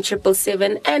 ActiveFM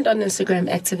 777, and on Instagram,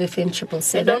 ActiveFM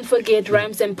 777. And don't forget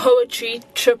Rhymes and Poetry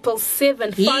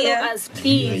 777. Follow us,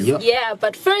 please. Yeah,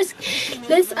 but first,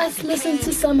 let's us listen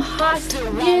to some hot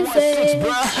music.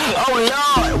 Oh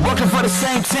Lord, working for the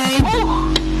same team.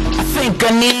 I think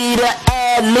I need an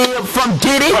ad-lib from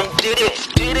Diddy.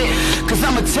 Cause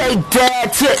I'ma take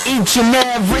that to each and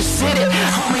every city.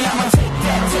 Homie, I'ma take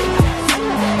that.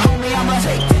 Homie, I'ma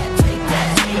take that.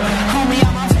 Homie,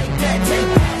 I'ma take that.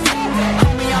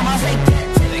 Homie, I'ma take that.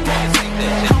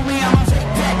 Homie, I'ma take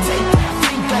that.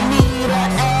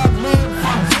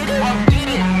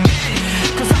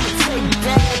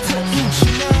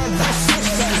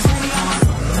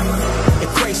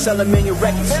 a million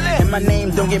records. And my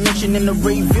name don't get mentioned in the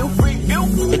review.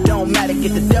 It don't matter,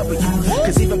 get the W.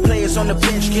 Cause even players on the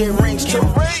bench get rings too.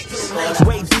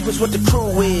 Way deep is what the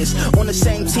crew is. On the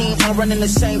same team, all running the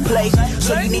same play.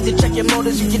 So you need to check your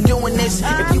motives if you're doing this.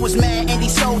 If you was mad and he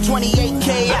sold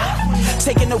 28K,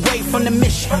 taken away from the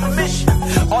mission.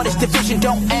 All this division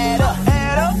don't add up.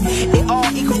 It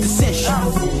all equals dissension.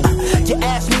 You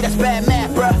ask me, that's bad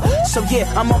math, bruh. So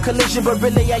yeah, I'm on collision, but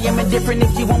really I am indifferent.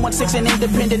 If you 116 and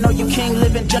independent, or you king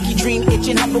living, junkie dream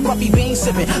itching, humble coffee bean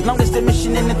sipping. Long as the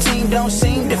mission and the team don't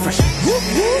seem different.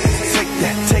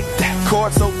 Take that.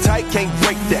 Cord so tight, can't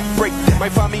break that.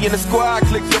 Might find me in the squad,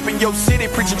 clicked up in your city,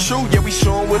 preaching true. Yeah, we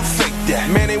showing what fake that.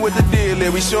 Man, ain't what the deal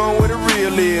is. We showing what the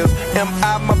real is. Am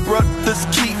I my brother's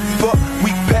keeper?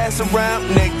 We pass around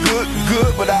that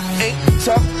good, but I ain't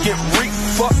talking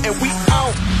reefer, and we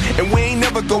out. And we ain't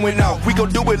never going out. We gon'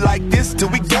 do it like this till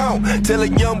we gone. Tell a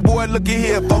young boy, look at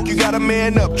here, folk, you gotta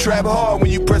man up. Trap hard when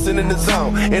you pressin' in the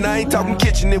zone. And I ain't talking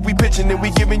kitchen, if we pitching it,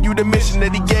 we giving you the mission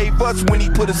that he gave us when he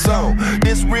put us on.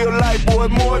 This real life, boy,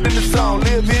 more than the song.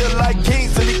 Live here like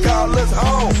kings till he call us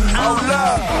home. Oh,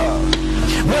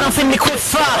 love. What I'm finna quit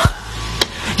for?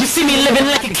 You see me living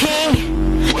like a king?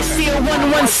 It's still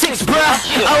 116, bruh.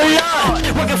 Oh,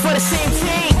 Lord, working for the same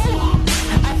team.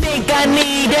 I think I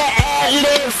need an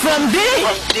ad-lib from Diddy.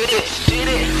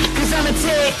 Cause I'ma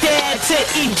take that to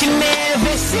each and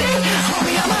every city.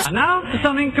 Homie, And now for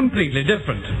something completely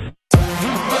different.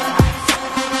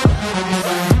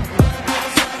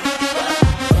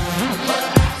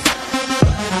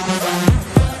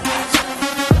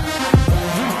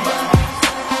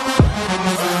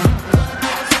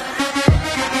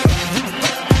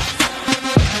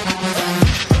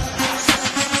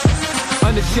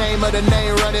 Shame of the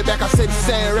name, run it back, I say the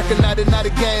same. Recognize it, not a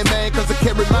game, man. Cause I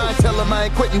can't remind, tell them I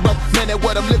ain't quitting. But man, that's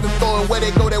what I'm living for. And where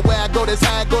they go, that way I go, that's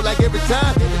how I go. Like every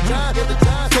time.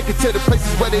 Take it to the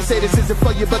places where they say this isn't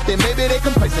for you, but then maybe they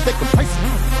complacent.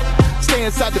 Stay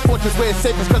inside the fortress where it's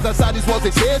safest, cause outside these walls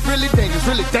they say it's really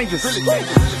dangerous.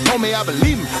 Homie, I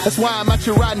believe me, that's why I'm out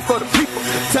here riding for the people.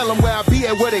 Tell them where I be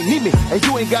at, where they need me. And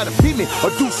you ain't gotta beat me,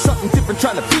 or do something different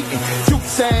trying to beat me. You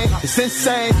saying, it's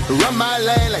insane, run my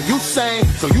lane like you saying.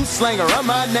 So you slang around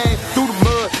my name, through the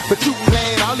mud, but you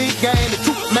playing all these games. The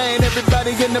truth, man,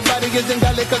 everybody in the body is in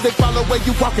golly, cause they follow where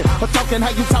you walking. Or talking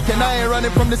how you talking, I ain't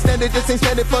running from the standard, just ain't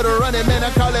standing for the running. Man,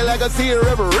 I call it like I see it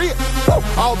every real.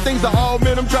 All things are all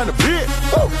men, I'm trying to be.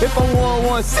 If I'm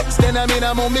 116, then I mean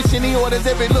I'm on mission. He orders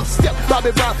every little step.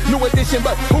 Bobby Brown, new edition,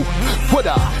 but who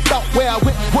woulda thought where I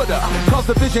went woulda caused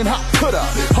the vision, how coulda?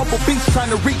 Humble beasts trying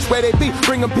to reach where they be,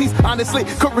 bring them peace. Honestly,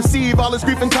 could receive all this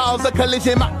grief and cause a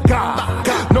collision. My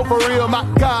God, no for real, my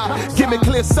God, give me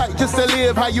clear sight just to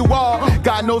live how you are.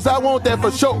 God knows I want that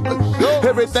for sure.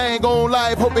 Everything on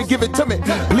life, hope it give it to me.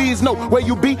 Please know where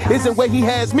you be isn't where he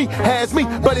has me,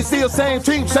 but it's still same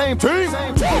team.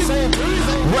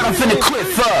 What I'm finna quit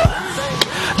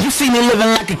for? You see me living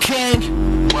like a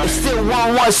king? It's still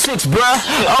 116, bruh.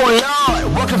 Oh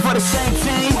Lord, working for the same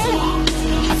team.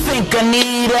 I think I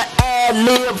need an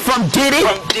ad-lib from Diddy.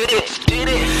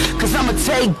 Cause I'ma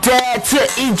take that to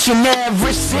each and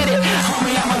every city.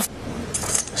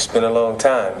 It's been a long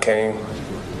time, King.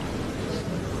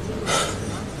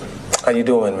 How you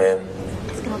doing, man?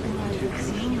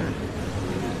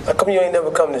 How come you ain't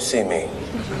never come to see me?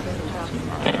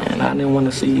 Man, I didn't want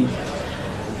to see you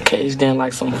caged in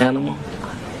like some animal.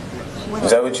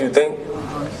 Is that what you think?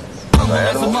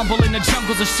 There's a mumble in the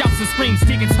jungles of shouts and screams,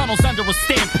 digging tunnels under a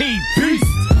stampede. Beast.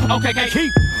 Okay,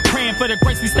 keep praying for the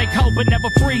grace we stay cold but never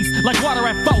freeze. Like water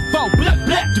at 4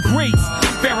 degrees.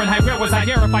 Fahrenheit, where was I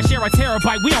here if I share a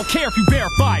terabyte? We don't care if you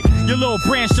verify. Your little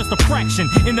brand's just a fraction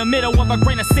in the middle of a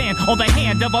grain of sand on the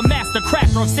hand of a master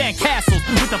crafter of sand castles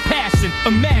with a passion.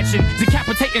 Imagine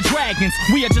decapitating dragons.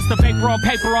 We are just a vapor on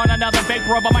paper on another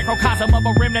vapor of a microcosm of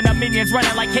a remnant of minions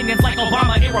running like Kenyans like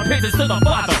Obama in repentance to the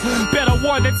Father. Better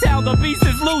warn the tell the beast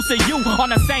is loose and you on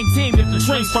the same team. If the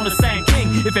dream's from the same king,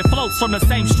 if it floats from the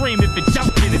same stream, if it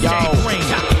jumps in the same ring.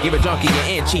 Give a junkie an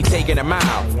inch, he taking a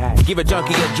mile. Give a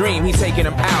junkie a dream, he taking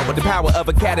him out. With the power of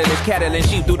a catalyst, cattling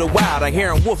sheep through the wild. I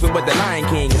hear him wolfing, but the Lion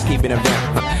King is keeping him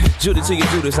down. Judas to your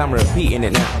Judas, I'm repeating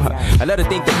it now. I love to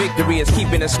think the victory is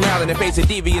keeping a smile in the face of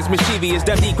devious, mischievous,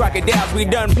 Dundee crocodiles. We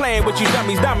done playing with you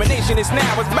dummies. Domination is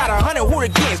now. It's about 100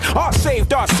 hooligans, all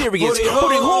saved, all serious.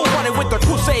 Who wanted with the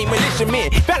crusade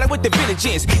militiamen? Battle with the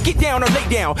villages. Get down or lay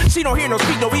down. See, don't hear no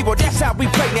speak, no evil. That's how we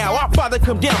play now. Our Father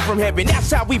come down from heaven.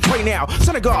 That's how we pray now.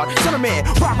 Son of God, Son of man,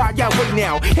 right y'all way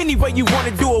now. Any way you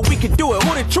wanna do it, we can do it.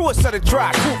 Who the truest of the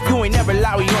dry? You ain't never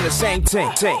lie, we on the same team.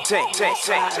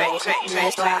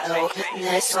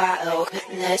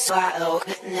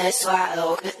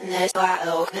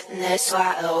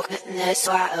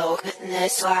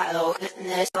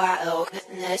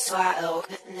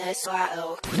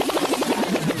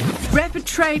 Rapid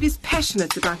Trade is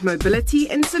passionate about mobility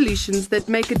and solutions that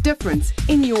make a difference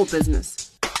in your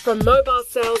business. From mobile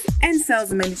sales and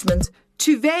sales management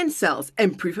to van sales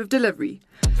and proof of delivery.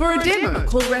 For a demo,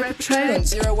 call Rapid Trade on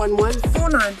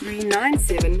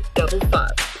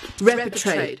 011-493-9755. Rapid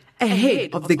Trade,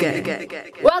 ahead of the game.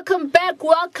 Welcome back.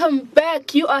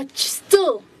 You are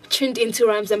still tuned into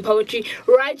Rhymes and Poetry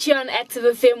right here on Active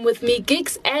FM with me,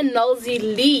 Gigs, and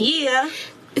Noelzii. Yeah.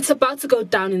 It's about to go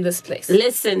down in this place.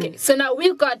 Listen. Okay, so now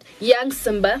we've got Young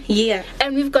Simba. Yeah.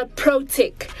 And we've got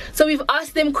ProTech. So we've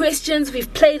asked them questions,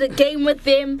 we've played a game with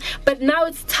them, but now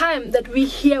it's time that we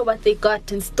hear what they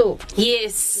got in store.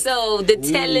 Yes, so the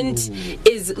talent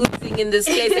is oozing in this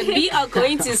place. And we are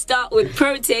going to start with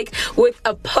ProTech with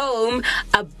a poem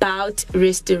about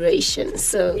restoration.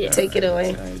 So take it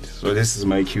away. Right. So this is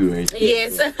my cue, right?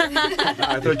 Yes.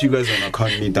 I thought you guys were going to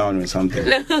count me down or something.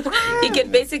 No, you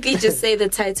can basically just say the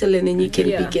title and then you can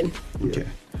begin. Okay.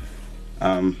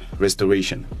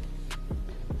 Restoration.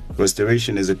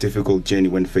 Restoration is a difficult journey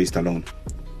when faced alone.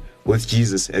 With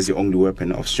Jesus as your only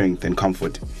weapon of strength and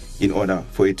comfort, in order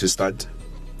for it to start,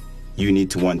 you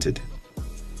need to want it,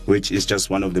 which is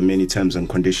just one of the many terms and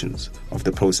conditions of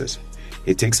the process.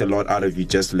 It takes a lot out of you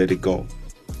just to let it go.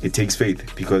 It takes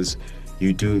faith because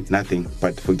you do nothing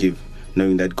but forgive,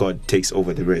 knowing that God takes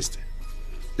over the rest.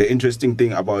 The interesting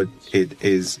thing about it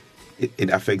is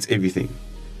it affects everything.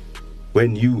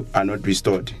 When you are not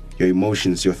restored, your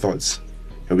emotions, your thoughts,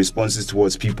 your responses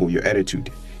towards people, your attitude,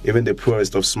 even the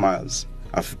purest of smiles,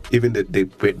 even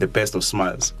the best of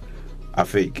smiles are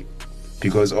fake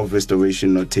because of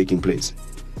restoration not taking place.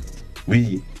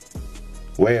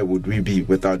 Where would we be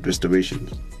without restoration?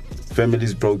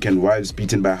 Families broken, wives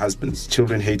beaten by husbands,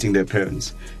 children hating their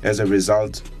parents. As a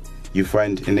result, you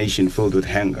find a nation filled with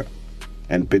anger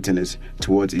and bitterness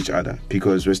towards each other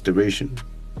because restoration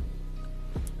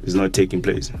is not taking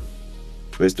place.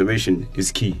 Restoration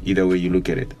is key either way you look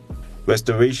at it.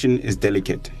 Restoration is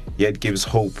delicate, yet gives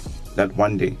hope that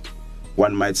one day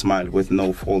one might smile with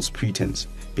no false pretense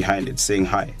behind it, saying,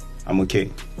 "Hi, I'm okay,"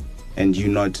 and you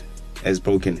not as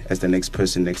broken as the next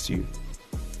person next to you.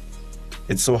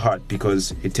 It's so hard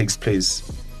because it takes place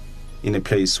in a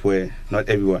place where not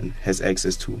everyone has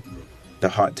access to, the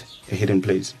heart, a hidden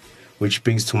place. Which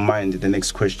brings to mind the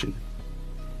next question.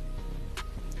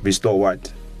 Restore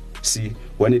what? See,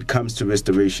 when it comes to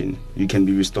restoration, you can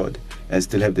be restored and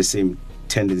still have the same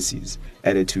tendencies,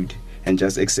 attitude, and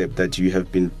just accept that you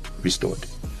have been restored,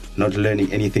 not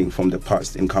learning anything from the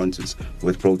past encounters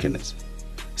with brokenness.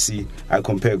 See, I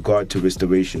compare God to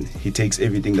restoration. He takes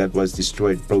everything that was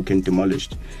destroyed, broken,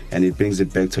 demolished, and it brings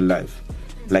it back to life,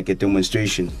 like a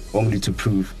demonstration, only to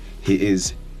prove He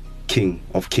is King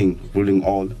of Kings, ruling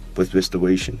all with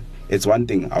restoration. It's one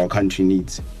thing our country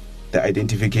needs, the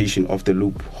identification of the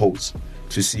loopholes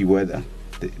to see whether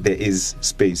there is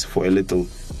space for a little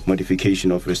modification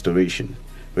of restoration.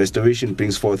 Restoration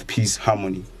brings forth peace,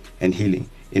 harmony, and healing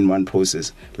in one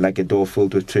process, like a door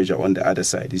filled with treasure. On the other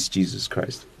side is Jesus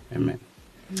Christ. Amen.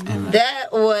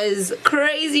 That was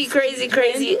crazy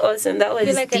awesome. That was I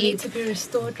feel like deep. I need to be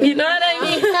restored. You know what I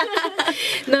mean?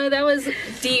 No, that was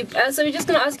deep. So we're just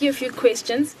going to ask you a few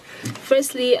questions.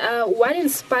 Firstly, what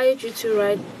inspired you to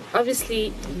write?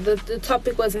 Obviously, the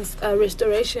topic was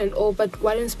restoration and all, but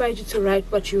what inspired you to write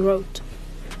what you wrote?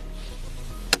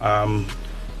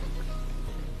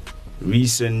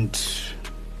 Recent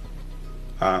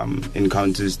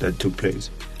encounters that took place.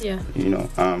 Yeah. You know,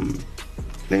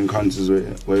 the encounters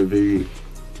were very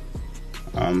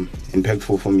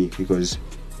impactful for me because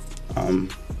I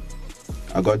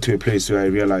got to a place where I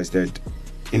realized that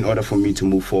in order for me to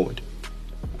move forward,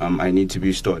 I need to be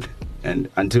restored. And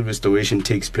until restoration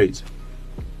takes place,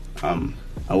 I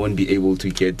won't be able to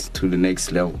get to the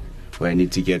next level where I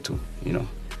need to get to, you know.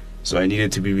 So I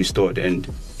needed to be restored, and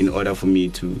in order for me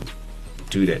to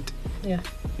do that,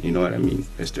 you know what I mean,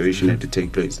 restoration had to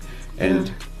take place.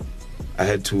 And I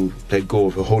had to let go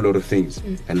of a whole lot of things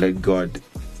and let God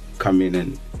come in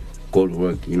and go to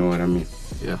work, you know what I mean?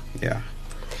 Yeah.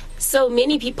 So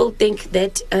many people think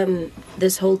that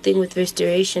this whole thing with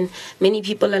restoration, many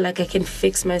people are like, I can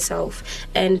fix myself.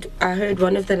 And I heard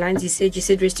one of the lines you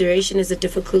said restoration is a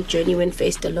difficult journey when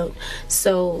faced alone.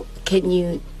 So can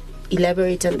you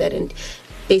elaborate on that and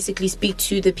basically speak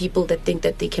to the people that think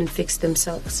that they can fix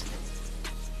themselves?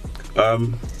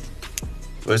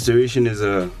 restoration is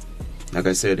like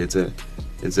I said, it's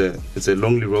a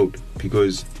lonely road,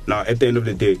 because now at the end of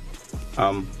the day,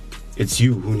 it's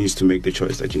you who needs to make the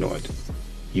choice that, you know what,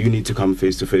 you need to come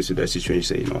face to face with that situation and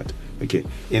say, you know what, okay,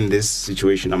 in this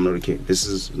situation I'm not okay, this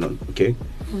is not okay,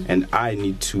 and I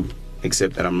need to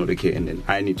accept that I'm not okay, and then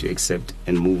I need to accept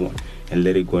and move on and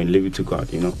let it go and leave it to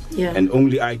God, you know. Yeah. And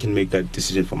only I can make that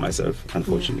decision for myself,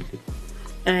 unfortunately.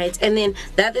 All right, and then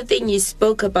the other thing you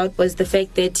spoke about was the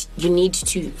fact that you need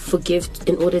to forgive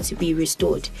in order to be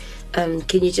restored. Can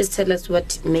you just tell us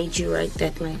what made you write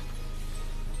that line?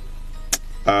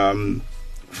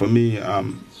 For me, I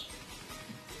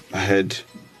had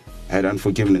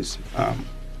unforgiveness,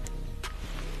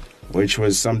 which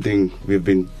was something we've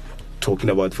been talking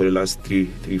about for the last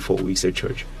 3-4 weeks at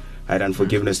church. I had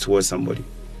unforgiveness towards somebody,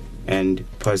 and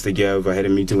Pastor Gav, I had a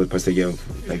meeting with Pastor Gav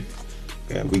like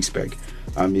weeks back.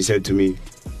 He said to me,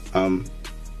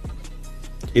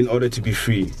 in order to be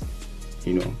free,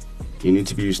 you know, you need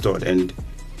to be restored, and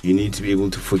you need to be able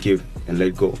to forgive and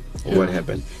let go of what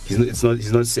happened. He's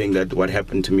not saying that what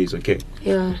happened to me is okay.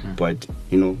 Yeah. But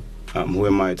you know, who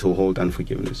am I to hold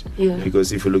unforgiveness? Yeah.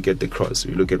 Because if you look at the cross,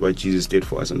 you look at what Jesus did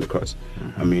for us on the cross.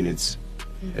 I mean, it's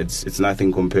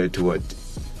nothing compared to what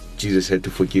Jesus had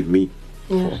to forgive me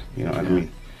for. You know what I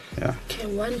mean? Yeah. Okay,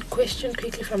 one question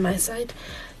quickly from my side.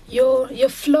 Your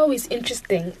flow is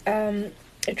interesting.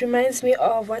 It reminds me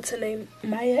of what's her name,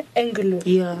 Maya Angelou.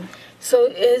 Yeah. So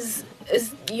is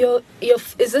this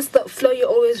the flow you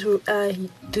always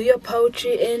do your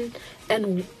poetry in,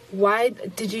 and why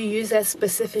did you use that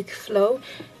specific flow?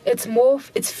 It's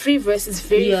free verse. It's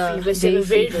very free verse. You have a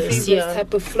very free verse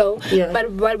type of flow. Yeah.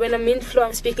 But when I mean flow,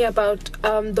 I'm speaking about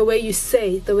the way you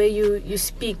say, the way you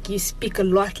speak. You speak a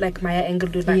lot like Maya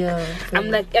Angelou. Like, I'm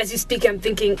like, as you speak, I'm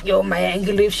thinking, yo, Maya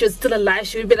Angelou, if she was still alive,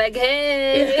 she would be like,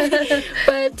 hey.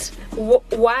 But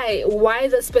why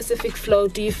the specific flow?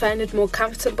 Do you find it more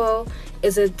comfortable?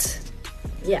 Is it,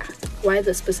 why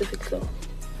the specific flow?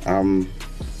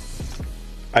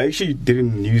 I actually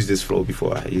didn't use this flow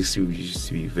before. I used to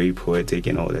be very poetic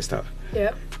and all that stuff.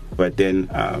 Yeah. But then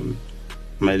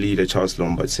my leader, Charles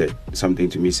Lombard, said something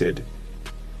to me, said,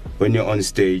 when you're on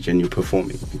stage and you're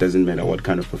performing, it doesn't matter what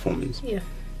kind of performance. Yeah.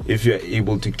 If you're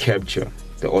able to capture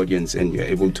the audience and you're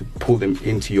able to pull them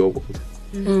into your world,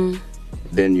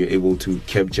 then you're able to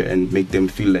capture and make them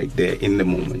feel like they're in the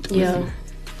moment. Yeah.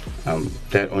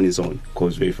 That on its own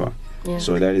goes very far. Yeah.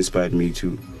 So that inspired me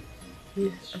to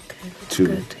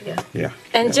good.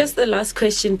 And just the last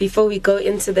question before we go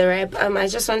into the rap, I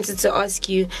just wanted to ask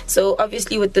you, so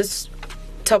obviously with this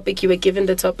topic, you were given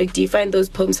the topic, do you find those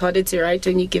poems harder to write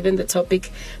when you're given the topic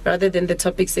rather than the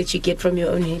topics that you get from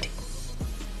your own head?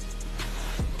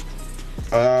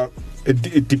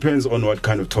 It depends on what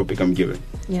kind of topic I'm given.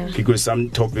 Yeah. Because some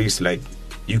topics, like,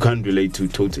 you can't relate to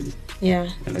totally. Yeah.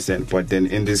 Understand? But then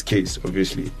in this case,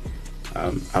 obviously,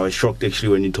 I was shocked actually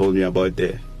when you told me about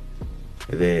the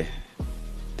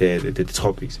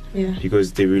topics,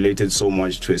 because they related so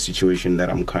much to a situation that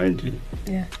I'm currently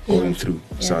going through.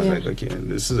 So I was like, okay,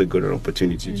 this is a good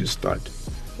opportunity to start.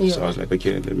 So I was like,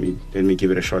 okay, let me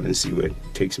give it a shot and see where it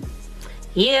takes me.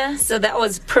 Yeah, so that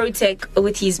was Protech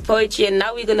with his poetry, and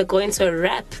now we're going to go into a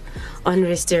rap on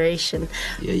restoration.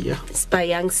 Yeah. It's by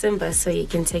Young Simba, so you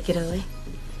can take it away.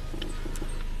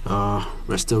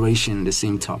 Restoration, the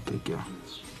same topic, yeah.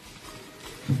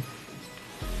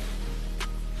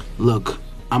 Look,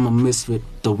 I'm a misfit,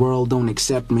 the world don't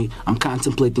accept me. I'm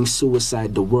contemplating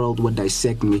suicide, the world would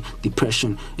dissect me.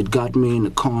 Depression, it got me in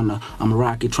the corner. I'm a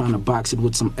rocket trying to box it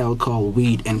with some alcohol,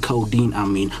 weed, and codeine. I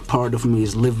mean, part of me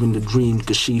is living the dream,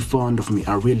 cause she fond of me.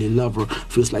 I really love her,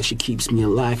 feels like she keeps me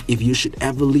alive. If you should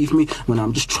ever leave me, when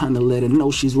I'm just trying to let her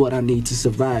know she's what I need to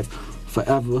survive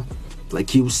forever.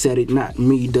 Like you said it, not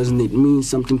me. Doesn't it mean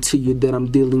something to you that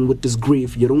I'm dealing with this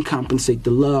grief? You don't compensate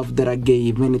the love that I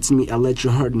gave, and it's me, I let you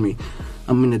hurt me.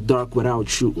 I'm in the dark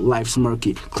without you, life's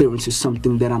murky. Clearance is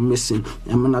something that I'm missing.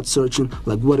 Am I not searching?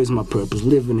 Like, what is my purpose?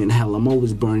 Living in hell, I'm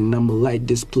always burning. I'm a light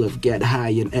this pliff, get high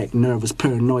and act nervous.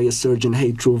 Paranoia surging,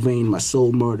 hate through vein. My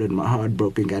soul murdered, my heart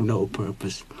broken, got no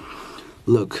purpose.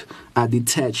 Look, I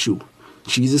detach you.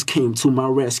 Jesus came to my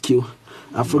rescue.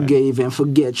 I forgave and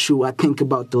forget you. I think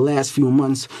about the last few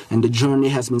months, and the journey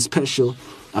has been special.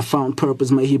 I found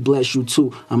purpose, may he bless you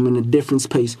too. I'm in a different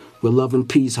space, with love and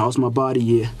peace. How's my body,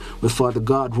 yeah? Where Father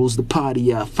God rules the party,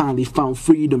 yeah. I finally found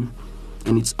freedom,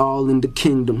 and it's all in the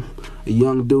kingdom. A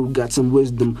young dude got some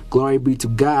wisdom, glory be to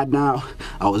God now.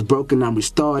 I was broken, I'm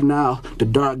restored now. The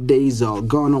dark days are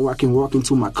gone, now I can walk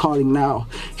into my calling now.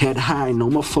 Head high, no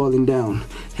more falling down.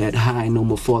 head high, no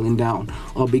more falling down.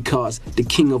 All because the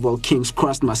king of all kings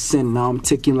crossed my sin. Now I'm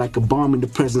ticking like a bomb in the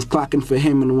presence, clocking for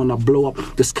him. And when I blow up,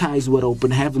 the skies would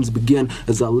open, heavens begin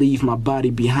as I leave my body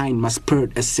behind, my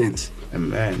spirit ascends.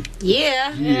 Amen.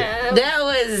 Yeah. That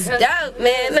was dope,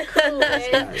 man. Cool,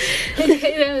 man.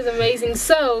 That was amazing.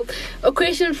 So, a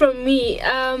question from me.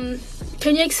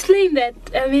 Can you explain that?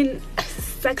 I mean,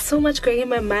 it's like so much going in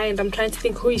my mind. I'm trying to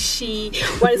think, who is she?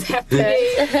 What is happening?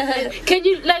 Can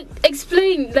you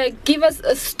explain, give us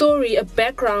a story, a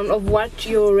background of what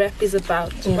your rap is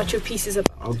about, what your piece is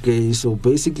about? Okay, so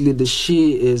basically the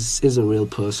she is a real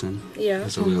person. Yeah.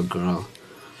 It's a real girl.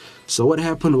 So what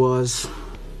happened was,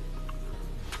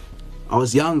 I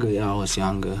was younger. I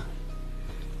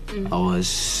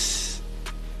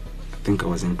think I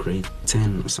was in grade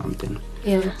 10 or something.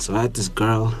 Yeah. So I had this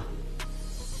girl.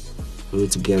 We were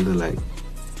together,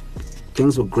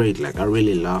 things were great. I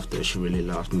really loved her. She really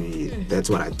loved me. That's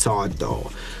what I thought, though.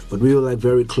 But we were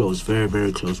very close, very,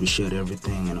 very close. We shared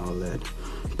everything and all that.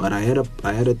 But I had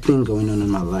a thing going on in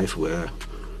my life where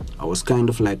I was kind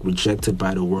of rejected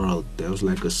by the world. There was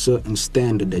a certain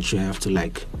standard that you have to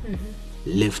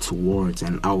live towards,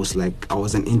 and I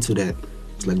wasn't into that.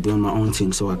 It's doing my own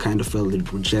thing, so I kind of felt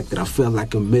rejected. I felt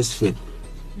like a misfit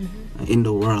in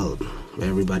the world where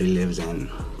everybody lives, and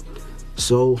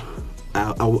so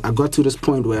I got to this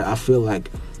point where I feel like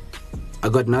I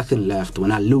got nothing left.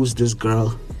 When I lose this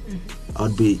girl, I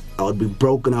would be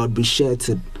broken. I would be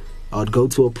shattered. I would go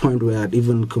to a point where I'd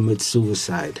even commit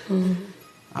suicide.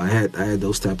 I had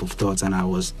those type of thoughts, and I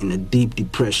was in a deep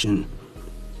depression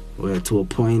where to a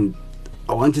point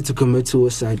I wanted to commit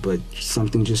suicide, but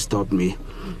something just stopped me.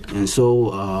 And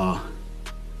so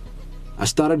I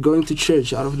started going to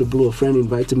church out of the blue. A friend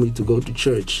invited me to go to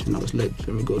church, and I was like, let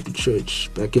me go to church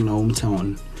back in my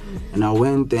hometown. And I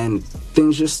went, and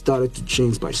things just started to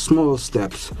change by small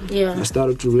steps. Yeah. I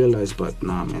started to realize, but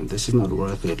nah, man, this is not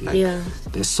worth it.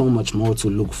 There's so much more to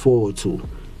look forward to.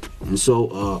 And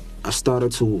so I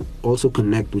started to also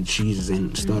connect with Jesus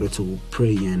and started to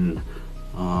pray and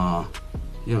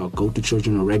go to church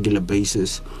on a regular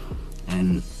basis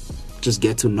and just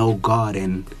get to know God.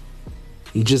 And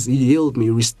he healed me,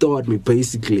 restored me,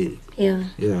 basically. Yeah.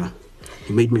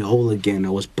 He made me whole again. I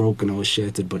was broken, I was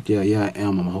shattered, but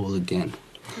I'm whole again.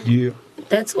 Yeah.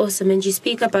 That's awesome. And you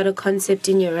speak about a concept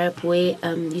in your rap where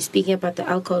you're speaking about the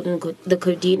alcohol and the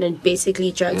codeine and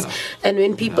basically drugs. Yeah. And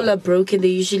when people are broken, they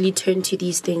usually turn to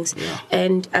these things. Yeah.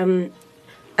 And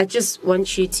I just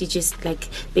want you to just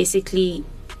basically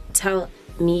tell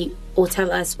me or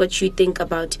tell us what you think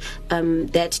about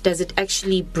that. Does it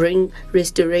actually bring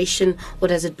restoration, or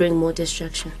does it bring more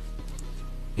destruction?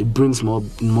 It brings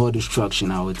more destruction,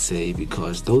 I would say,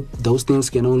 because those things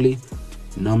can only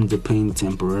numb the pain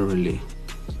temporarily.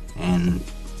 And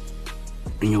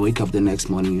when you wake up the next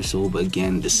morning, you're sober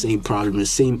again, the same problem, the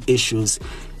same issues,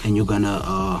 and you're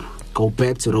gonna go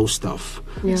back to those stuff.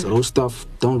 Yeah. So those stuff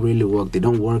don't really work. They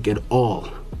don't work at all.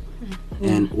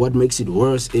 Yeah. And what makes it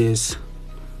worse is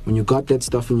when you got that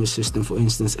stuff in your system. For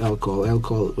instance,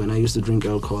 alcohol. When I used to drink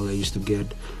alcohol, I used to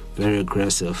get very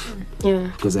aggressive.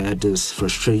 Yeah. Because I had this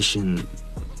frustration.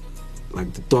 The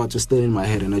thoughts were still in my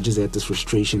head, and I just had this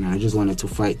frustration, and I just wanted to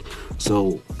fight.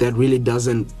 So that really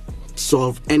doesn't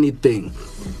solve anything,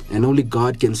 and only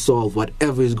God can solve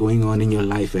whatever is going on in your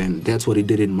life, and that's what he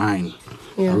did in mine.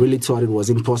 Yeah. I really thought it was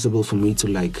impossible for me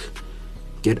to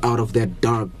get out of that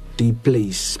dark, deep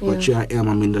place, but here I am.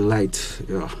 I'm in the light.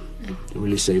 Yeah, it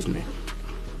really saved me.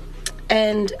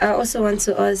 And I also want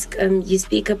to ask, you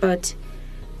speak about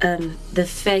the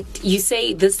fact, you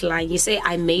say this line, you say,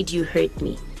 I made you hurt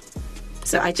me.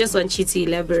 So I just want you to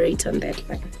elaborate on that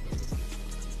line.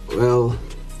 Well,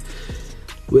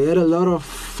 we had a lot of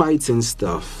fights and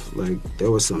stuff. There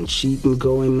was some cheating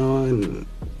going on,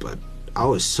 but I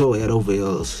was so head over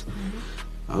heels.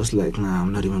 I was like, nah,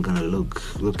 I'm not even gonna look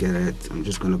at it. I'm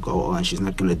just gonna go on. She's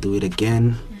not gonna do it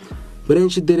again. But then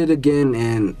she did it again,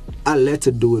 and I let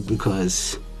her do it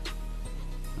because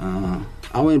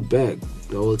I went back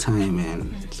the whole time,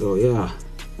 man. So yeah,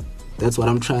 that's what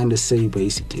I'm trying to say,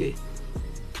 basically.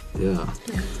 Yeah.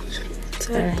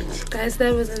 So, guys,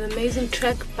 that was an amazing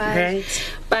track by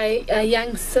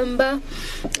Young Simba,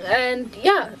 and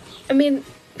I mean,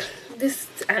 this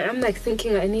I'm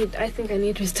thinking I think I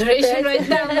need restoration right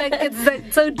now.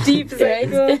 It's so deep, right?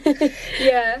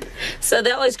 Yeah. So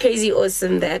that was crazy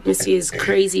awesome. The atmosphere is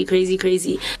crazy, crazy,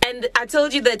 crazy. And I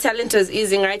told you the talent was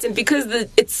oozing, right? And because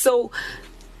it's so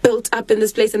built up in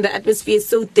this place and the atmosphere is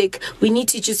so thick, we need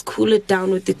to just cool it down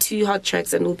with the 2 hot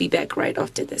tracks, and we'll be back right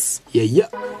after this. Yeah.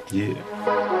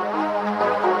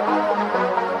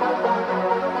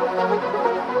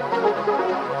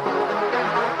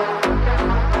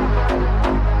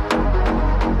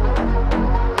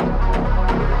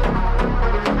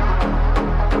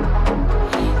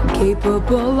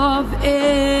 capable of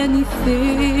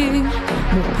anything,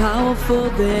 more powerful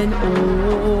than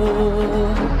all,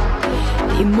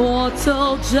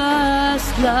 immortal,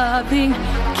 just loving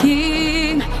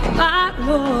King, my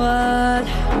Lord.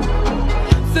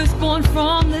 Firstborn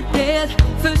from the dead,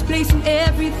 first place in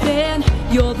everything.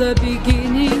 You're the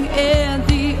beginning and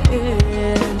the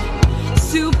end.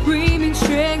 Supreme in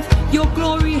strength, your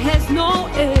glory has no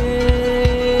end.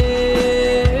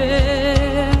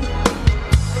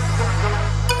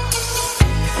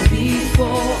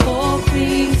 Before all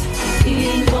things,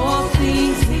 in all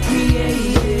things we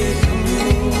created.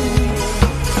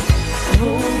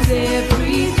 Hold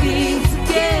everything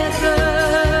together.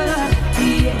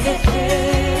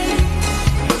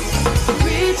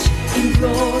 Rich in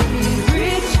glory,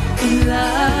 rich in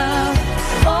love,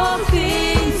 all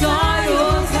things are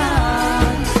yours,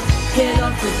 God. Head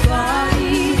of the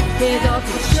body, head of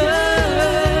the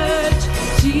church,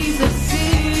 Jesus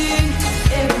in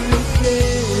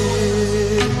everything.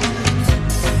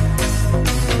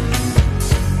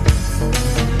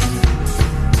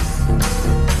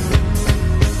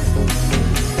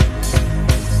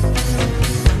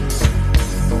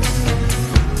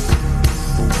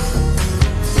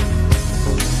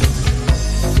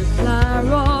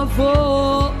 Of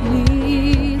all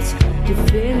needs,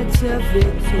 definitive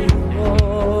victor,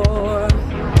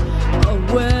 a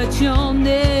word you'll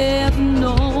never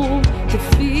know,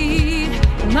 defeat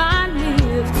my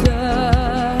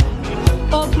lifter.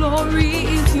 All glory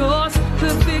is yours,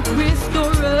 perfect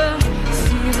restorer,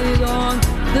 seated on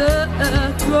the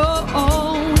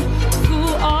throne,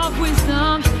 full of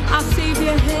wisdom, our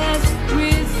Savior has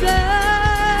risen.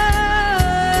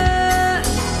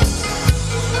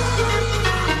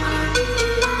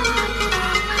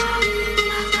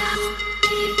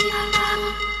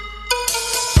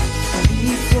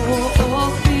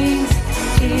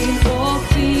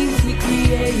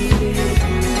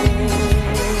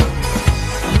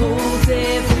 Holds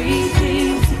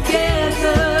everything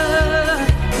together,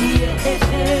 yeah.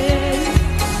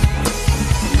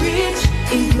 Rich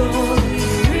in glory,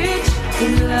 rich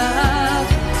in love,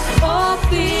 all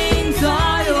things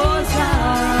are yours,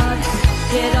 God.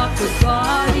 Head of the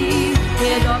body,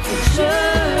 head of the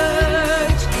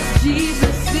church,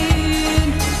 Jesus in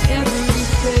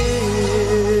everything.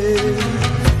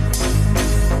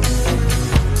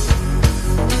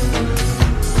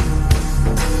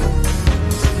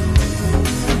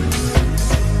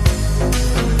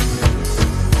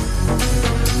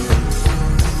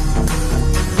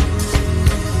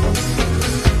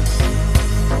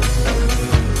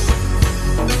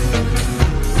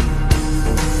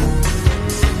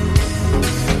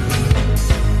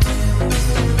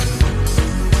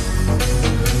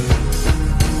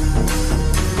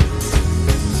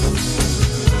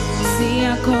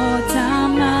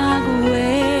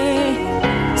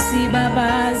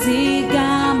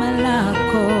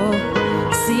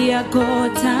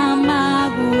 Kota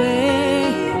magwe,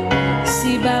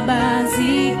 si baba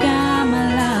zigama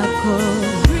lako.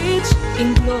 Rich in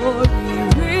glory,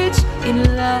 rich in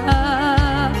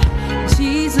love,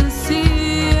 Jesus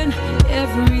in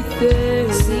everything.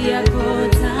 Si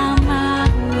kota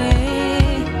magwe,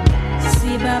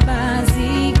 si baba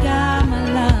zigama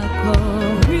lako.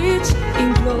 Rich in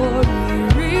glory,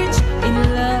 rich in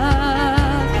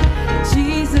love,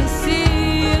 Jesus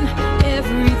in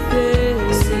everything.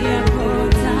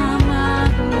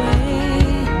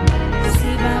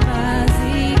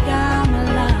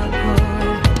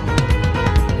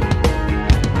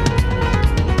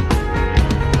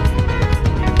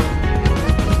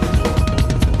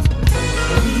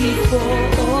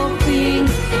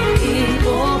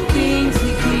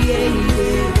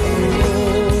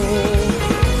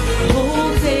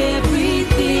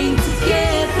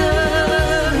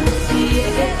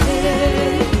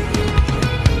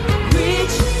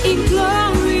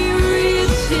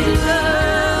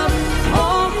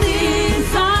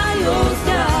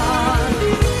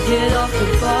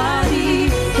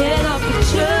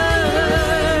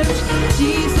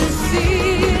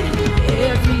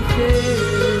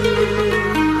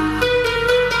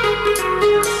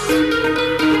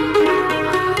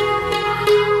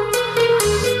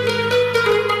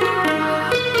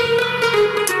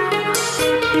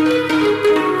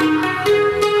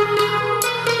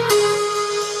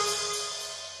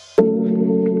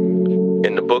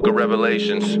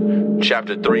 Revelations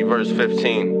chapter 3 verse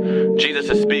 15, Jesus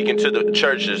is speaking to the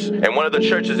churches, and one of the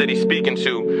churches that he's speaking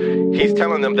to, he's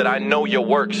telling them that I know your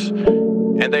works,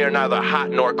 and they are neither hot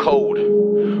nor cold,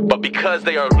 but because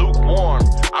they are lukewarm,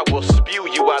 I will spew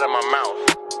you out of my mouth.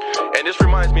 And this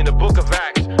reminds me, in the book of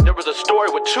Acts, there was a story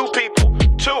with two people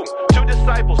Two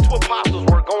disciples, two apostles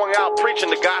were going out preaching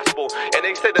the gospel, and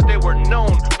they said that they were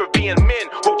known for being men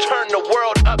who turned the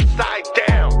world upside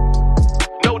down.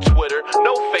 No Twitter,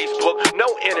 no Facebook, no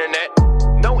internet,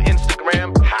 no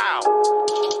Instagram. How?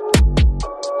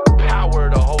 Power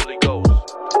of the Holy Ghost.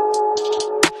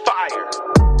 Fire.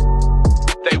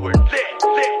 They were lit.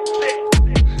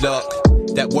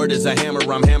 Look, that word is a hammer,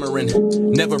 I'm hammering.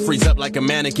 Never freeze up like a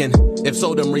mannequin. If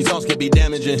so, them results can be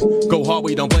damaging. Go hard,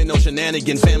 we don't play no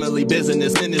shenanigans. Family,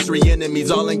 business, ministry, enemies,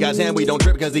 all in God's hand. We don't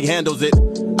trip cause he handles it.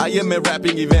 I am a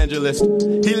rapping evangelist.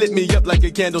 He lit me up like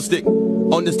a candlestick.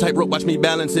 On this tightrope, watch me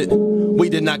balance it. We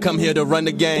did not come here to run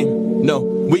the game. No,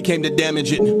 we came to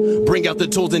damage it. Bring out the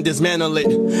tools and dismantle it.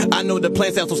 I know the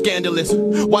plan sounds so scandalous.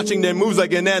 Watching their moves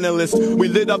like an analyst. We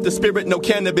lit off the spirit, no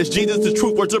cannabis. Jesus the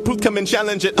truth, words of proof, come and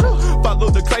challenge it. Follow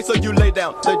the Christ or you lay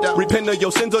down. Repent of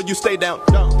your sins or you stay down.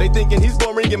 They thinking he's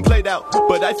boring and played out,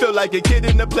 but I feel like a kid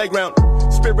in the playground.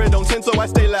 Spirit on 10, so I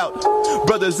stay loud.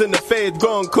 Brothers in the faith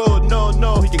going cold.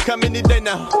 No, he can come any day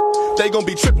now. They gon'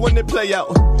 be tripped when they play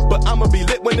out, but I'ma be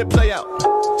lit when they play out.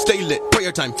 Stay lit,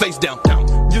 prayer time, face down.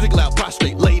 Music loud,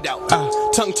 prostrate, laid out.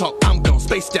 Tongue talk, I'm gone,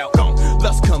 spaced out.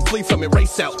 Lust come, flee from it,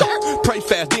 race out. Pray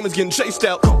fast, demons getting chased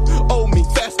out. Owe me,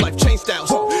 fast life, change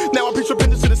styles. Now I preach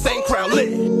repentance to the same crowd.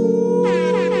 Lit.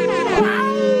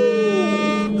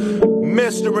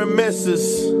 Mr. and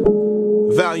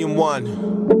Mrs. Volume 1.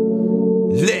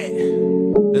 Lit.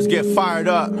 Let's get fired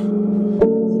up.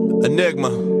 Enigma.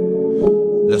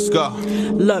 Let's go.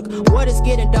 Look, water's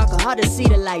getting darker, hard to see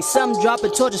the light. Some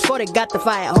dropping torches for they got the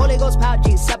fire. Holy Ghost power,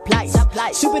 Jesus supply.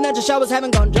 Supernatural showers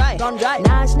haven't gone dry. Now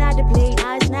it's not the plea.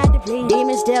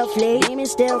 Demons still flee.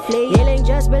 Healing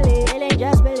just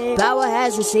believe. Power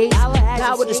has received.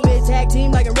 Power to spit tag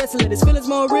team like a wrestling. This feeling's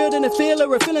more real than a feel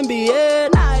or a feeling be. Yeah,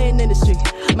 I ain't in the street.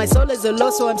 My soul is a low,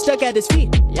 so I'm stuck at his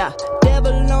feet. Yeah,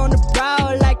 devil on the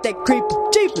prowl like that creepy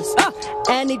jeepers.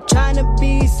 And he trying to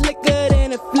be slicker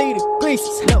than a fleet of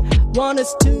greases. No, want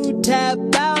us to tap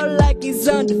out like he's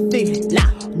undefeated.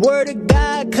 Word of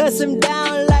God, cuss him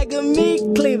down like a meat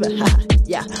cleaver.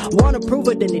 Yeah, wanna prove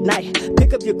it, then ignite.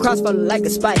 Pick up your cross, follow like a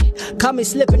spike. Caught me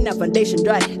slipping, that foundation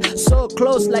dry. So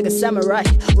close like a samurai.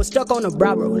 Was stuck on a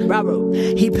brow road.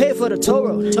 He paid for the toll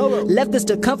road. Left us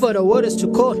to comfort, the water's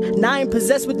too cold. Now I'm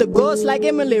possessed with the ghost like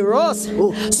Emily Ross.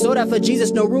 Sold out for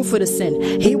Jesus, no room for the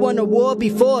sin. He won the war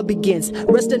before it begins.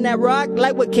 Rest in that rock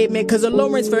like what cavemen, cause the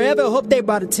Lord reigns forever. Hope they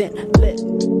brought a tent. Lit.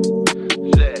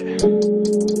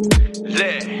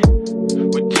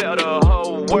 We tell the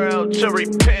whole world to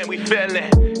repent. We feeling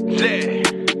lit.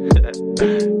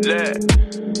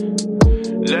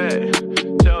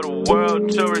 Tell the world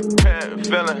to repent.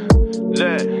 Feeling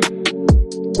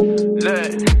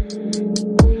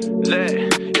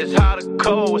lit. It's hot or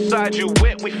cold. What side you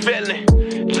with? We feeling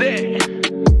lit.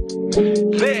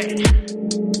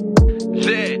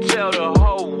 Tell the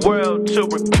whole world to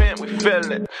repent. We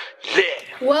feeling lit.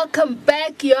 Welcome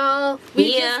back, y'all.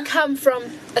 We just come from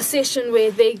a session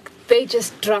where they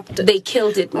just dropped it. They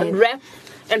killed it, man. On rap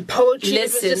and poetry.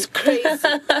 Listen. It was just crazy.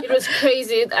 It was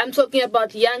crazy. I'm talking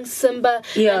about Young Simba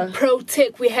and Pro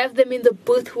Tech. We have them in the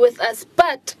booth with us.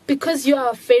 But because you are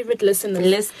our favorite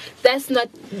listeners,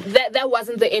 that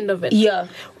wasn't the end of it. Yeah.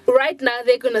 Right now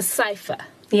they're gonna cipher.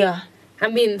 Yeah. I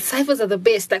mean, ciphers are the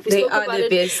best. Like we they spoke are about the it.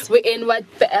 Best. We're in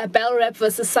battle rap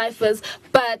versus ciphers,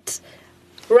 but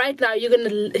right now you're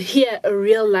gonna hear a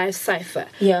real life cipher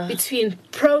between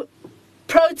Pro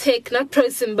Tech, not Pro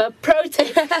Simba, Pro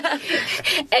Tech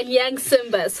and Young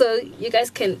Simba. So you guys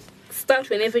can start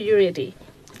whenever you're ready.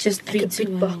 Just I can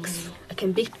beatbox. I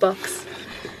can beatbox,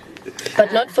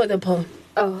 but not for the poem.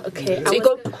 Oh, okay. So you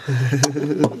go,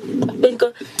 then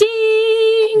go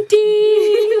ding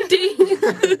ding ding.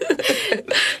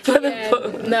 For the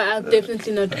poem. No, I'll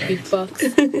definitely not beatbox.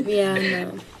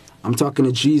 No. I'm talking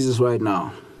to Jesus right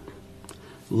now.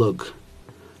 Look,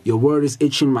 your word is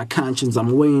itching my conscience.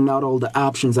 I'm weighing out all the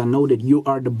options. I know that you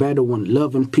are the better one.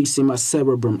 Love and peace in my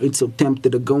cerebrum. It's so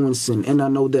tempted to go and sin. And I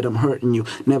know that I'm hurting you.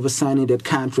 Never signing that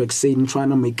contract. Satan trying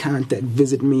to make contact.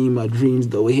 Visit me in my dreams,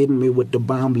 though. Hitting me with the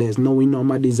bomb blast. Knowing all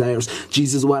my desires.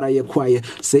 Jesus, what I acquire.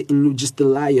 Satan, you just a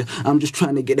liar. I'm just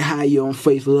trying to get higher on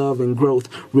faith, love, and growth.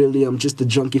 Really, I'm just a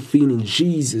junkie feeling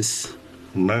Jesus.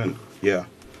 Man, yeah.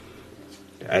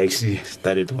 I actually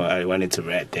started what I wanted to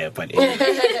write there, but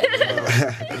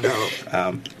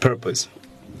purpose.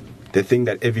 The thing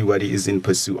that everybody is in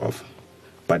pursuit of,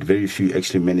 but very few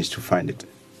actually manage to find it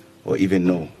or even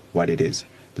know what it is.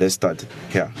 Let's start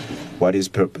here. What is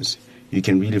purpose? You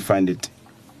can really find it.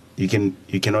 You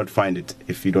cannot find it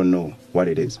if you don't know what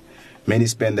it is. Many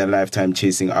spend their lifetime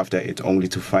chasing after it only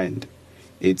to find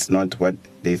it's not what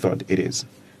they thought it is.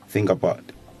 think about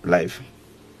life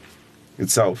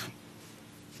itself,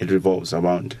 it revolves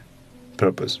around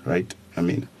purpose, right? I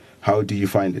mean, how do you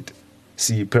find it?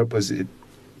 See, purpose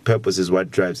is what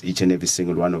drives each and every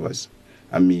single one of us.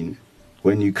 I mean,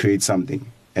 when you create something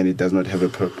and it does not have a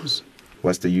purpose,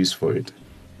 what's the use for it?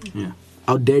 Yeah.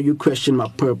 How dare you question my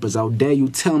purpose? How dare you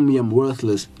tell me I'm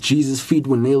worthless? Jesus' feet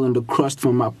were nailed on the cross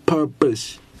for my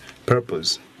purpose.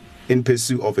 Purpose. In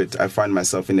pursuit of it, I find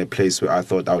myself in a place where I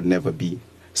thought I would never be,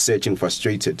 searching,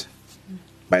 frustrated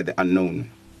by the unknown.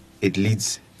 It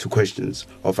leads to questions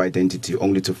of identity,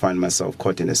 only to find myself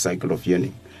caught in a cycle of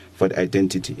yearning for the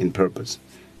identity in purpose.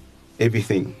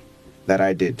 Everything that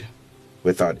I did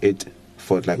without it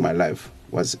felt like my life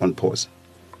was on pause.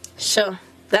 Sure.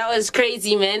 That was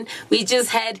crazy, man. We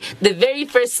just had the very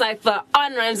first cypher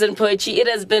on Rhymes and Poetry. It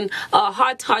has been a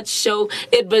hot show.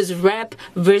 It was rap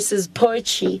versus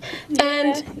poetry.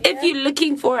 And if you're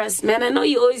looking for us, man, I know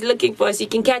you're always looking for us. You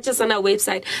can catch us on our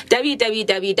website,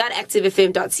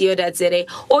 www.activefm.co.za,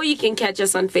 or you can catch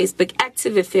us on Facebook,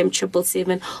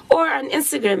 ActiveFM777, or on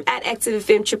Instagram at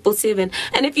ActiveFM777.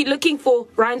 And if you're looking for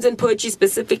Rhymes and Poetry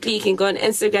specifically, you can go on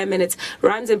Instagram, and it's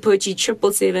Rhymes and Poetry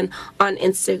 777 on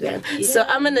Instagram. Yeah. So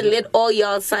I'm going to let all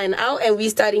y'all sign out, and we're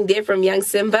starting there from Young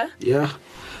Simba. Yeah.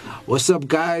 What's up,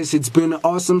 guys? It's been an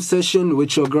awesome session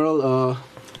with your girl,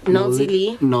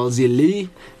 Noelzii Lee,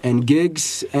 and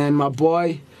Gigs, and my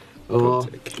boy,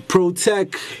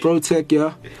 Protech,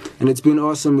 yeah. And it's been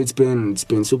awesome. It's been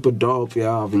super dope,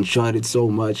 yeah. I've enjoyed it so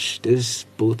much. This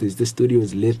studio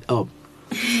is lit up.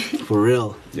 For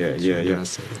real. Yeah. Yeah,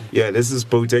 this is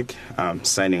Protech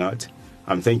signing out.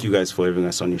 Thank you guys for having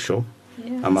us on your show.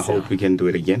 I hope we can do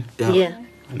it again. Yeah.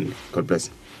 And God bless.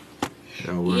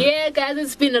 Yeah, guys,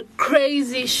 it's been a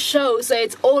crazy show. So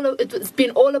it's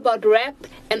been all about rap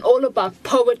and all about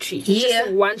poetry. Yeah.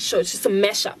 Just one show. It's just a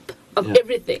mashup of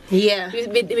everything. Yeah.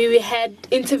 We had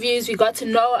interviews. We got to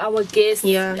know our guests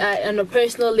on a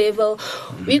personal level.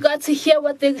 We got to hear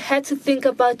what they had to think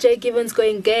about Jay Gibbons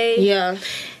going gay. Yeah.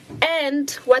 And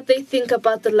what they think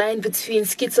about the line between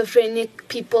schizophrenic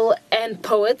people and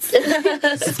poets.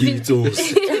 It's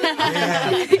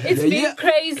been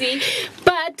crazy.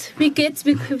 But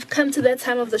we've come to that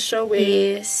time of the show where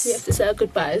we have to say our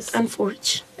goodbyes.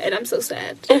 Unfortunately. And I'm so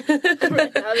sad. Right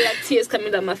now, I have tears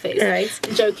coming down my face. Right.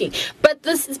 I'm joking. But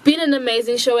this has been an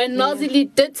amazing show. And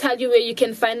Noelzii did tell you where you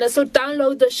can find us. So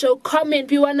download the show, comment.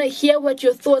 We want to hear what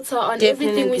your thoughts are on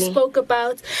everything we spoke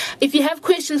about. If you have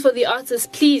questions for the artists,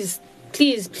 please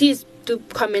do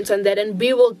comment on that, and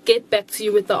we will get back to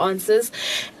you with the answers.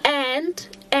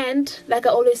 And like I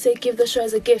always say, give the show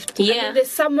as a gift. Yeah. I mean,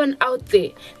 there's someone out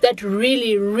there that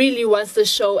really, really wants the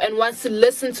show and wants to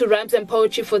listen to Rhymes and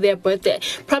Poetry for their birthday.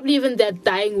 Probably even their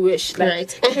dying wish.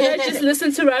 Like, can I just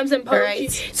listen to Rhymes and Poetry?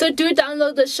 Right. So do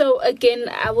download the show again.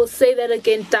 I will say that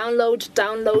again. Download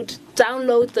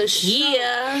the show.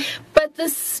 Yeah. But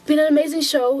this has been an amazing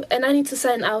show, and I need to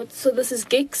sign out. So this is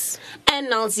Gigs and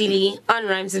Noelzii Lee on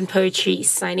Rhymes and Poetry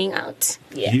signing out.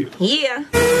 Yeah.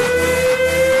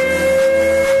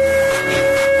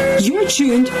 You're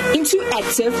tuned into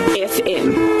Active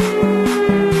FM.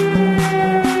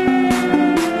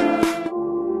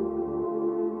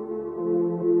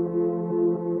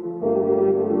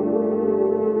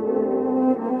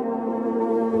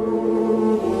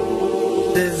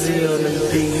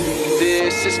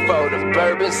 This is for the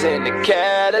Bourbons and the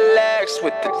Cadillacs,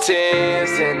 with the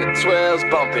 10s and the 12s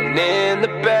bumping in the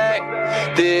back.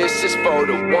 This is for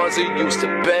the ones who used to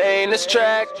bang this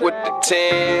track, with the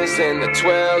 10s and the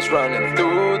 12s running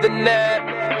through the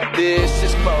night. This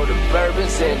is for the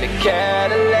Bourbons and the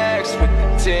Cadillacs, with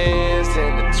the 10s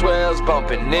and the 12s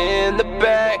bumping in the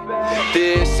back.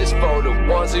 This is for the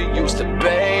ones who used to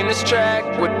bang this track,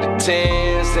 with the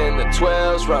 10s and the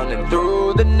 12s running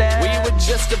through the night. We were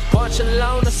just a bunch of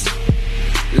loners,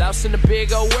 lost in the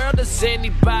big old world. Does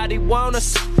anybody want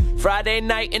us? Friday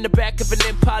night in the back of an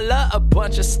Impala, a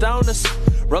bunch of stoners,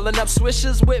 rolling up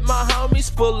swishers with my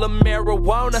homies, full of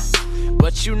marijuana.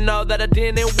 But you know that I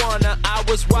didn't wanna. I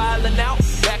was wildin' out,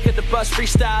 back at the bus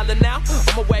freestyling now.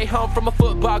 On my way home from a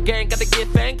football game, got the get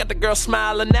fang, got the girl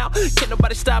smiling now. Can't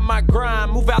nobody stop my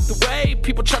grind, move out the way.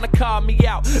 People tryna call me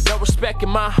out, no respect in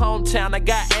my hometown. I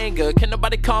got anger, can't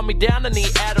nobody calm me down. I need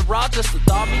Adderall just to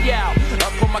thaw me out.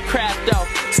 Up on my craft though,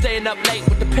 staying up late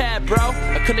with the pad, bro.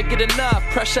 I couldn't get enough,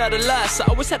 pressure to lust. I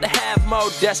always had to have more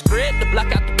desperate to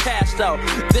block out the past though.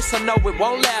 This I know it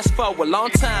won't last for a long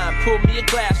time. Pull me a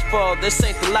glass full. This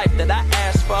ain't the life that I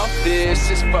asked for. This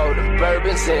is for the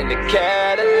bourbons and the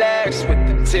Cadillacs, with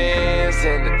the 10s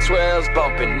and the 12s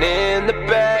bumping in the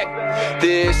back.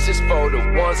 This is for the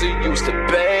ones who used to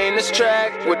bang this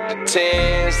track, with the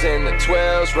 10s and the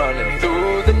 12s running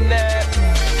through the nap.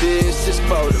 This is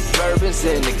for the bourbons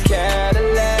and the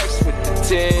Cadillacs, with the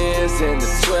 10s and the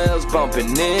 12s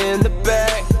bumping in the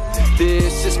back.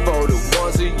 This is for the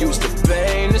ones who used to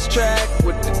bang this track,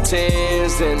 with the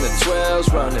 10s and the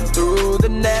 12s running through the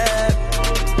nap.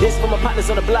 This for my partners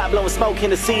on the block, blowing smoke in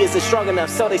the sea isn't strong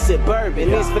enough, so they said bourbon.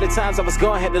 This for the times I was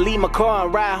gone, had to leave my car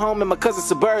and ride home in my cousin's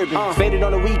Suburban. Faded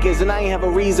on the weekends and I ain't have a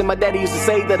reason. My daddy used to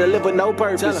say that I live with no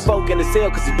purpose. Spoke in the cell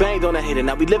cause he banged on a hater.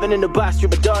 Now we living in the box,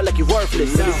 strip a dog like you're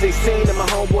worthless. 16 and my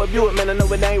homeboy view it, man, I know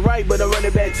it ain't right, but I'm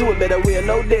running back to it. Better wear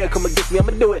no dare, come against me, I'ma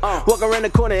do it. Walk around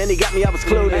the corner and he got me, I was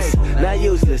clueless. Not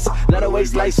useless, not a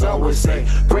waste like some would say.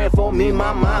 Praying for me,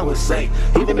 my mind would say.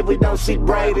 Even if we don't see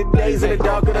brighter days in the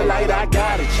dark of the light, I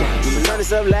gotta change. Turn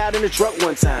this up loud in the truck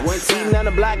one time. Eating down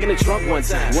the block in the trunk one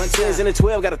time. 10s and the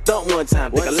 12 got a thump one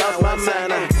time. Think I lost my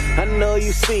mind. I know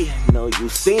you see it. Know you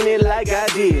seen it like I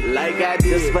did.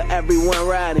 Just for everyone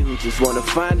riding who just wanna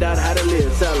find out how to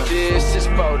live. Tell them. This is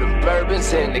for the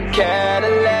bourbons and the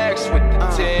Cadillacs, with the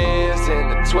 10s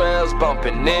and the 12s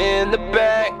bumping in the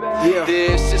back.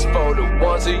 This is for the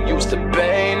ones who used to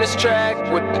bang this track,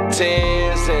 with the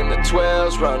 10s and the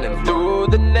 12s running through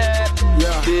the nap.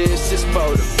 This is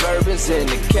for the bourbons and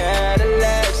the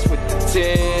Cadillacs, with the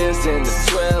 10s and the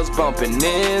 12s bumping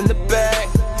in the back.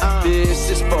 This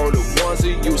is for the ones who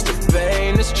used to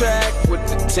bang this track, with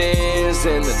the 10s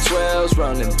and the 12s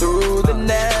running through the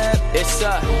nap. It's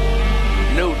a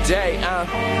new day,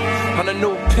 on a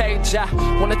new page. I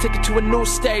wanna take it to a new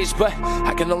stage, but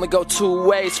I can only go two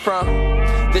ways from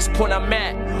this point I'm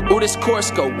at. Ooh, this course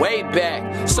go way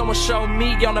back. Someone show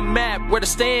me on the map where to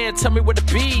stand, tell me where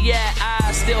to be at.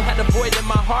 I still had a void in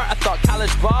my heart. I thought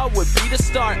college ball would be the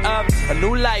start of a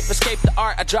new life, escape the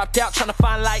art. I dropped out trying to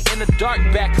find light in the dark.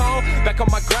 Back home, back on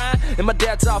my grind, in my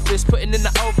dad's office, putting in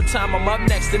the overtime. I'm up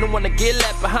next, didn't wanna get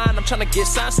left behind. I'm trying to get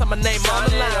signed, sign my name on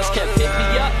the lines. Can't pick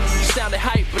me up, you sounded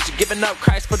hype, but you're giving up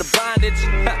Christ for the bondage.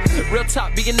 Real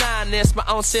talk, being honest, my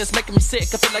own sins making me sick.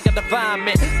 I feel like a divine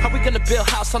man. How we gonna build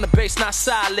house on the base not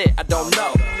solid? I don't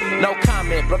know. No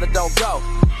comment, brother, don't go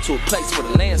to a place where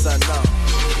the land's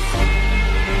unknown.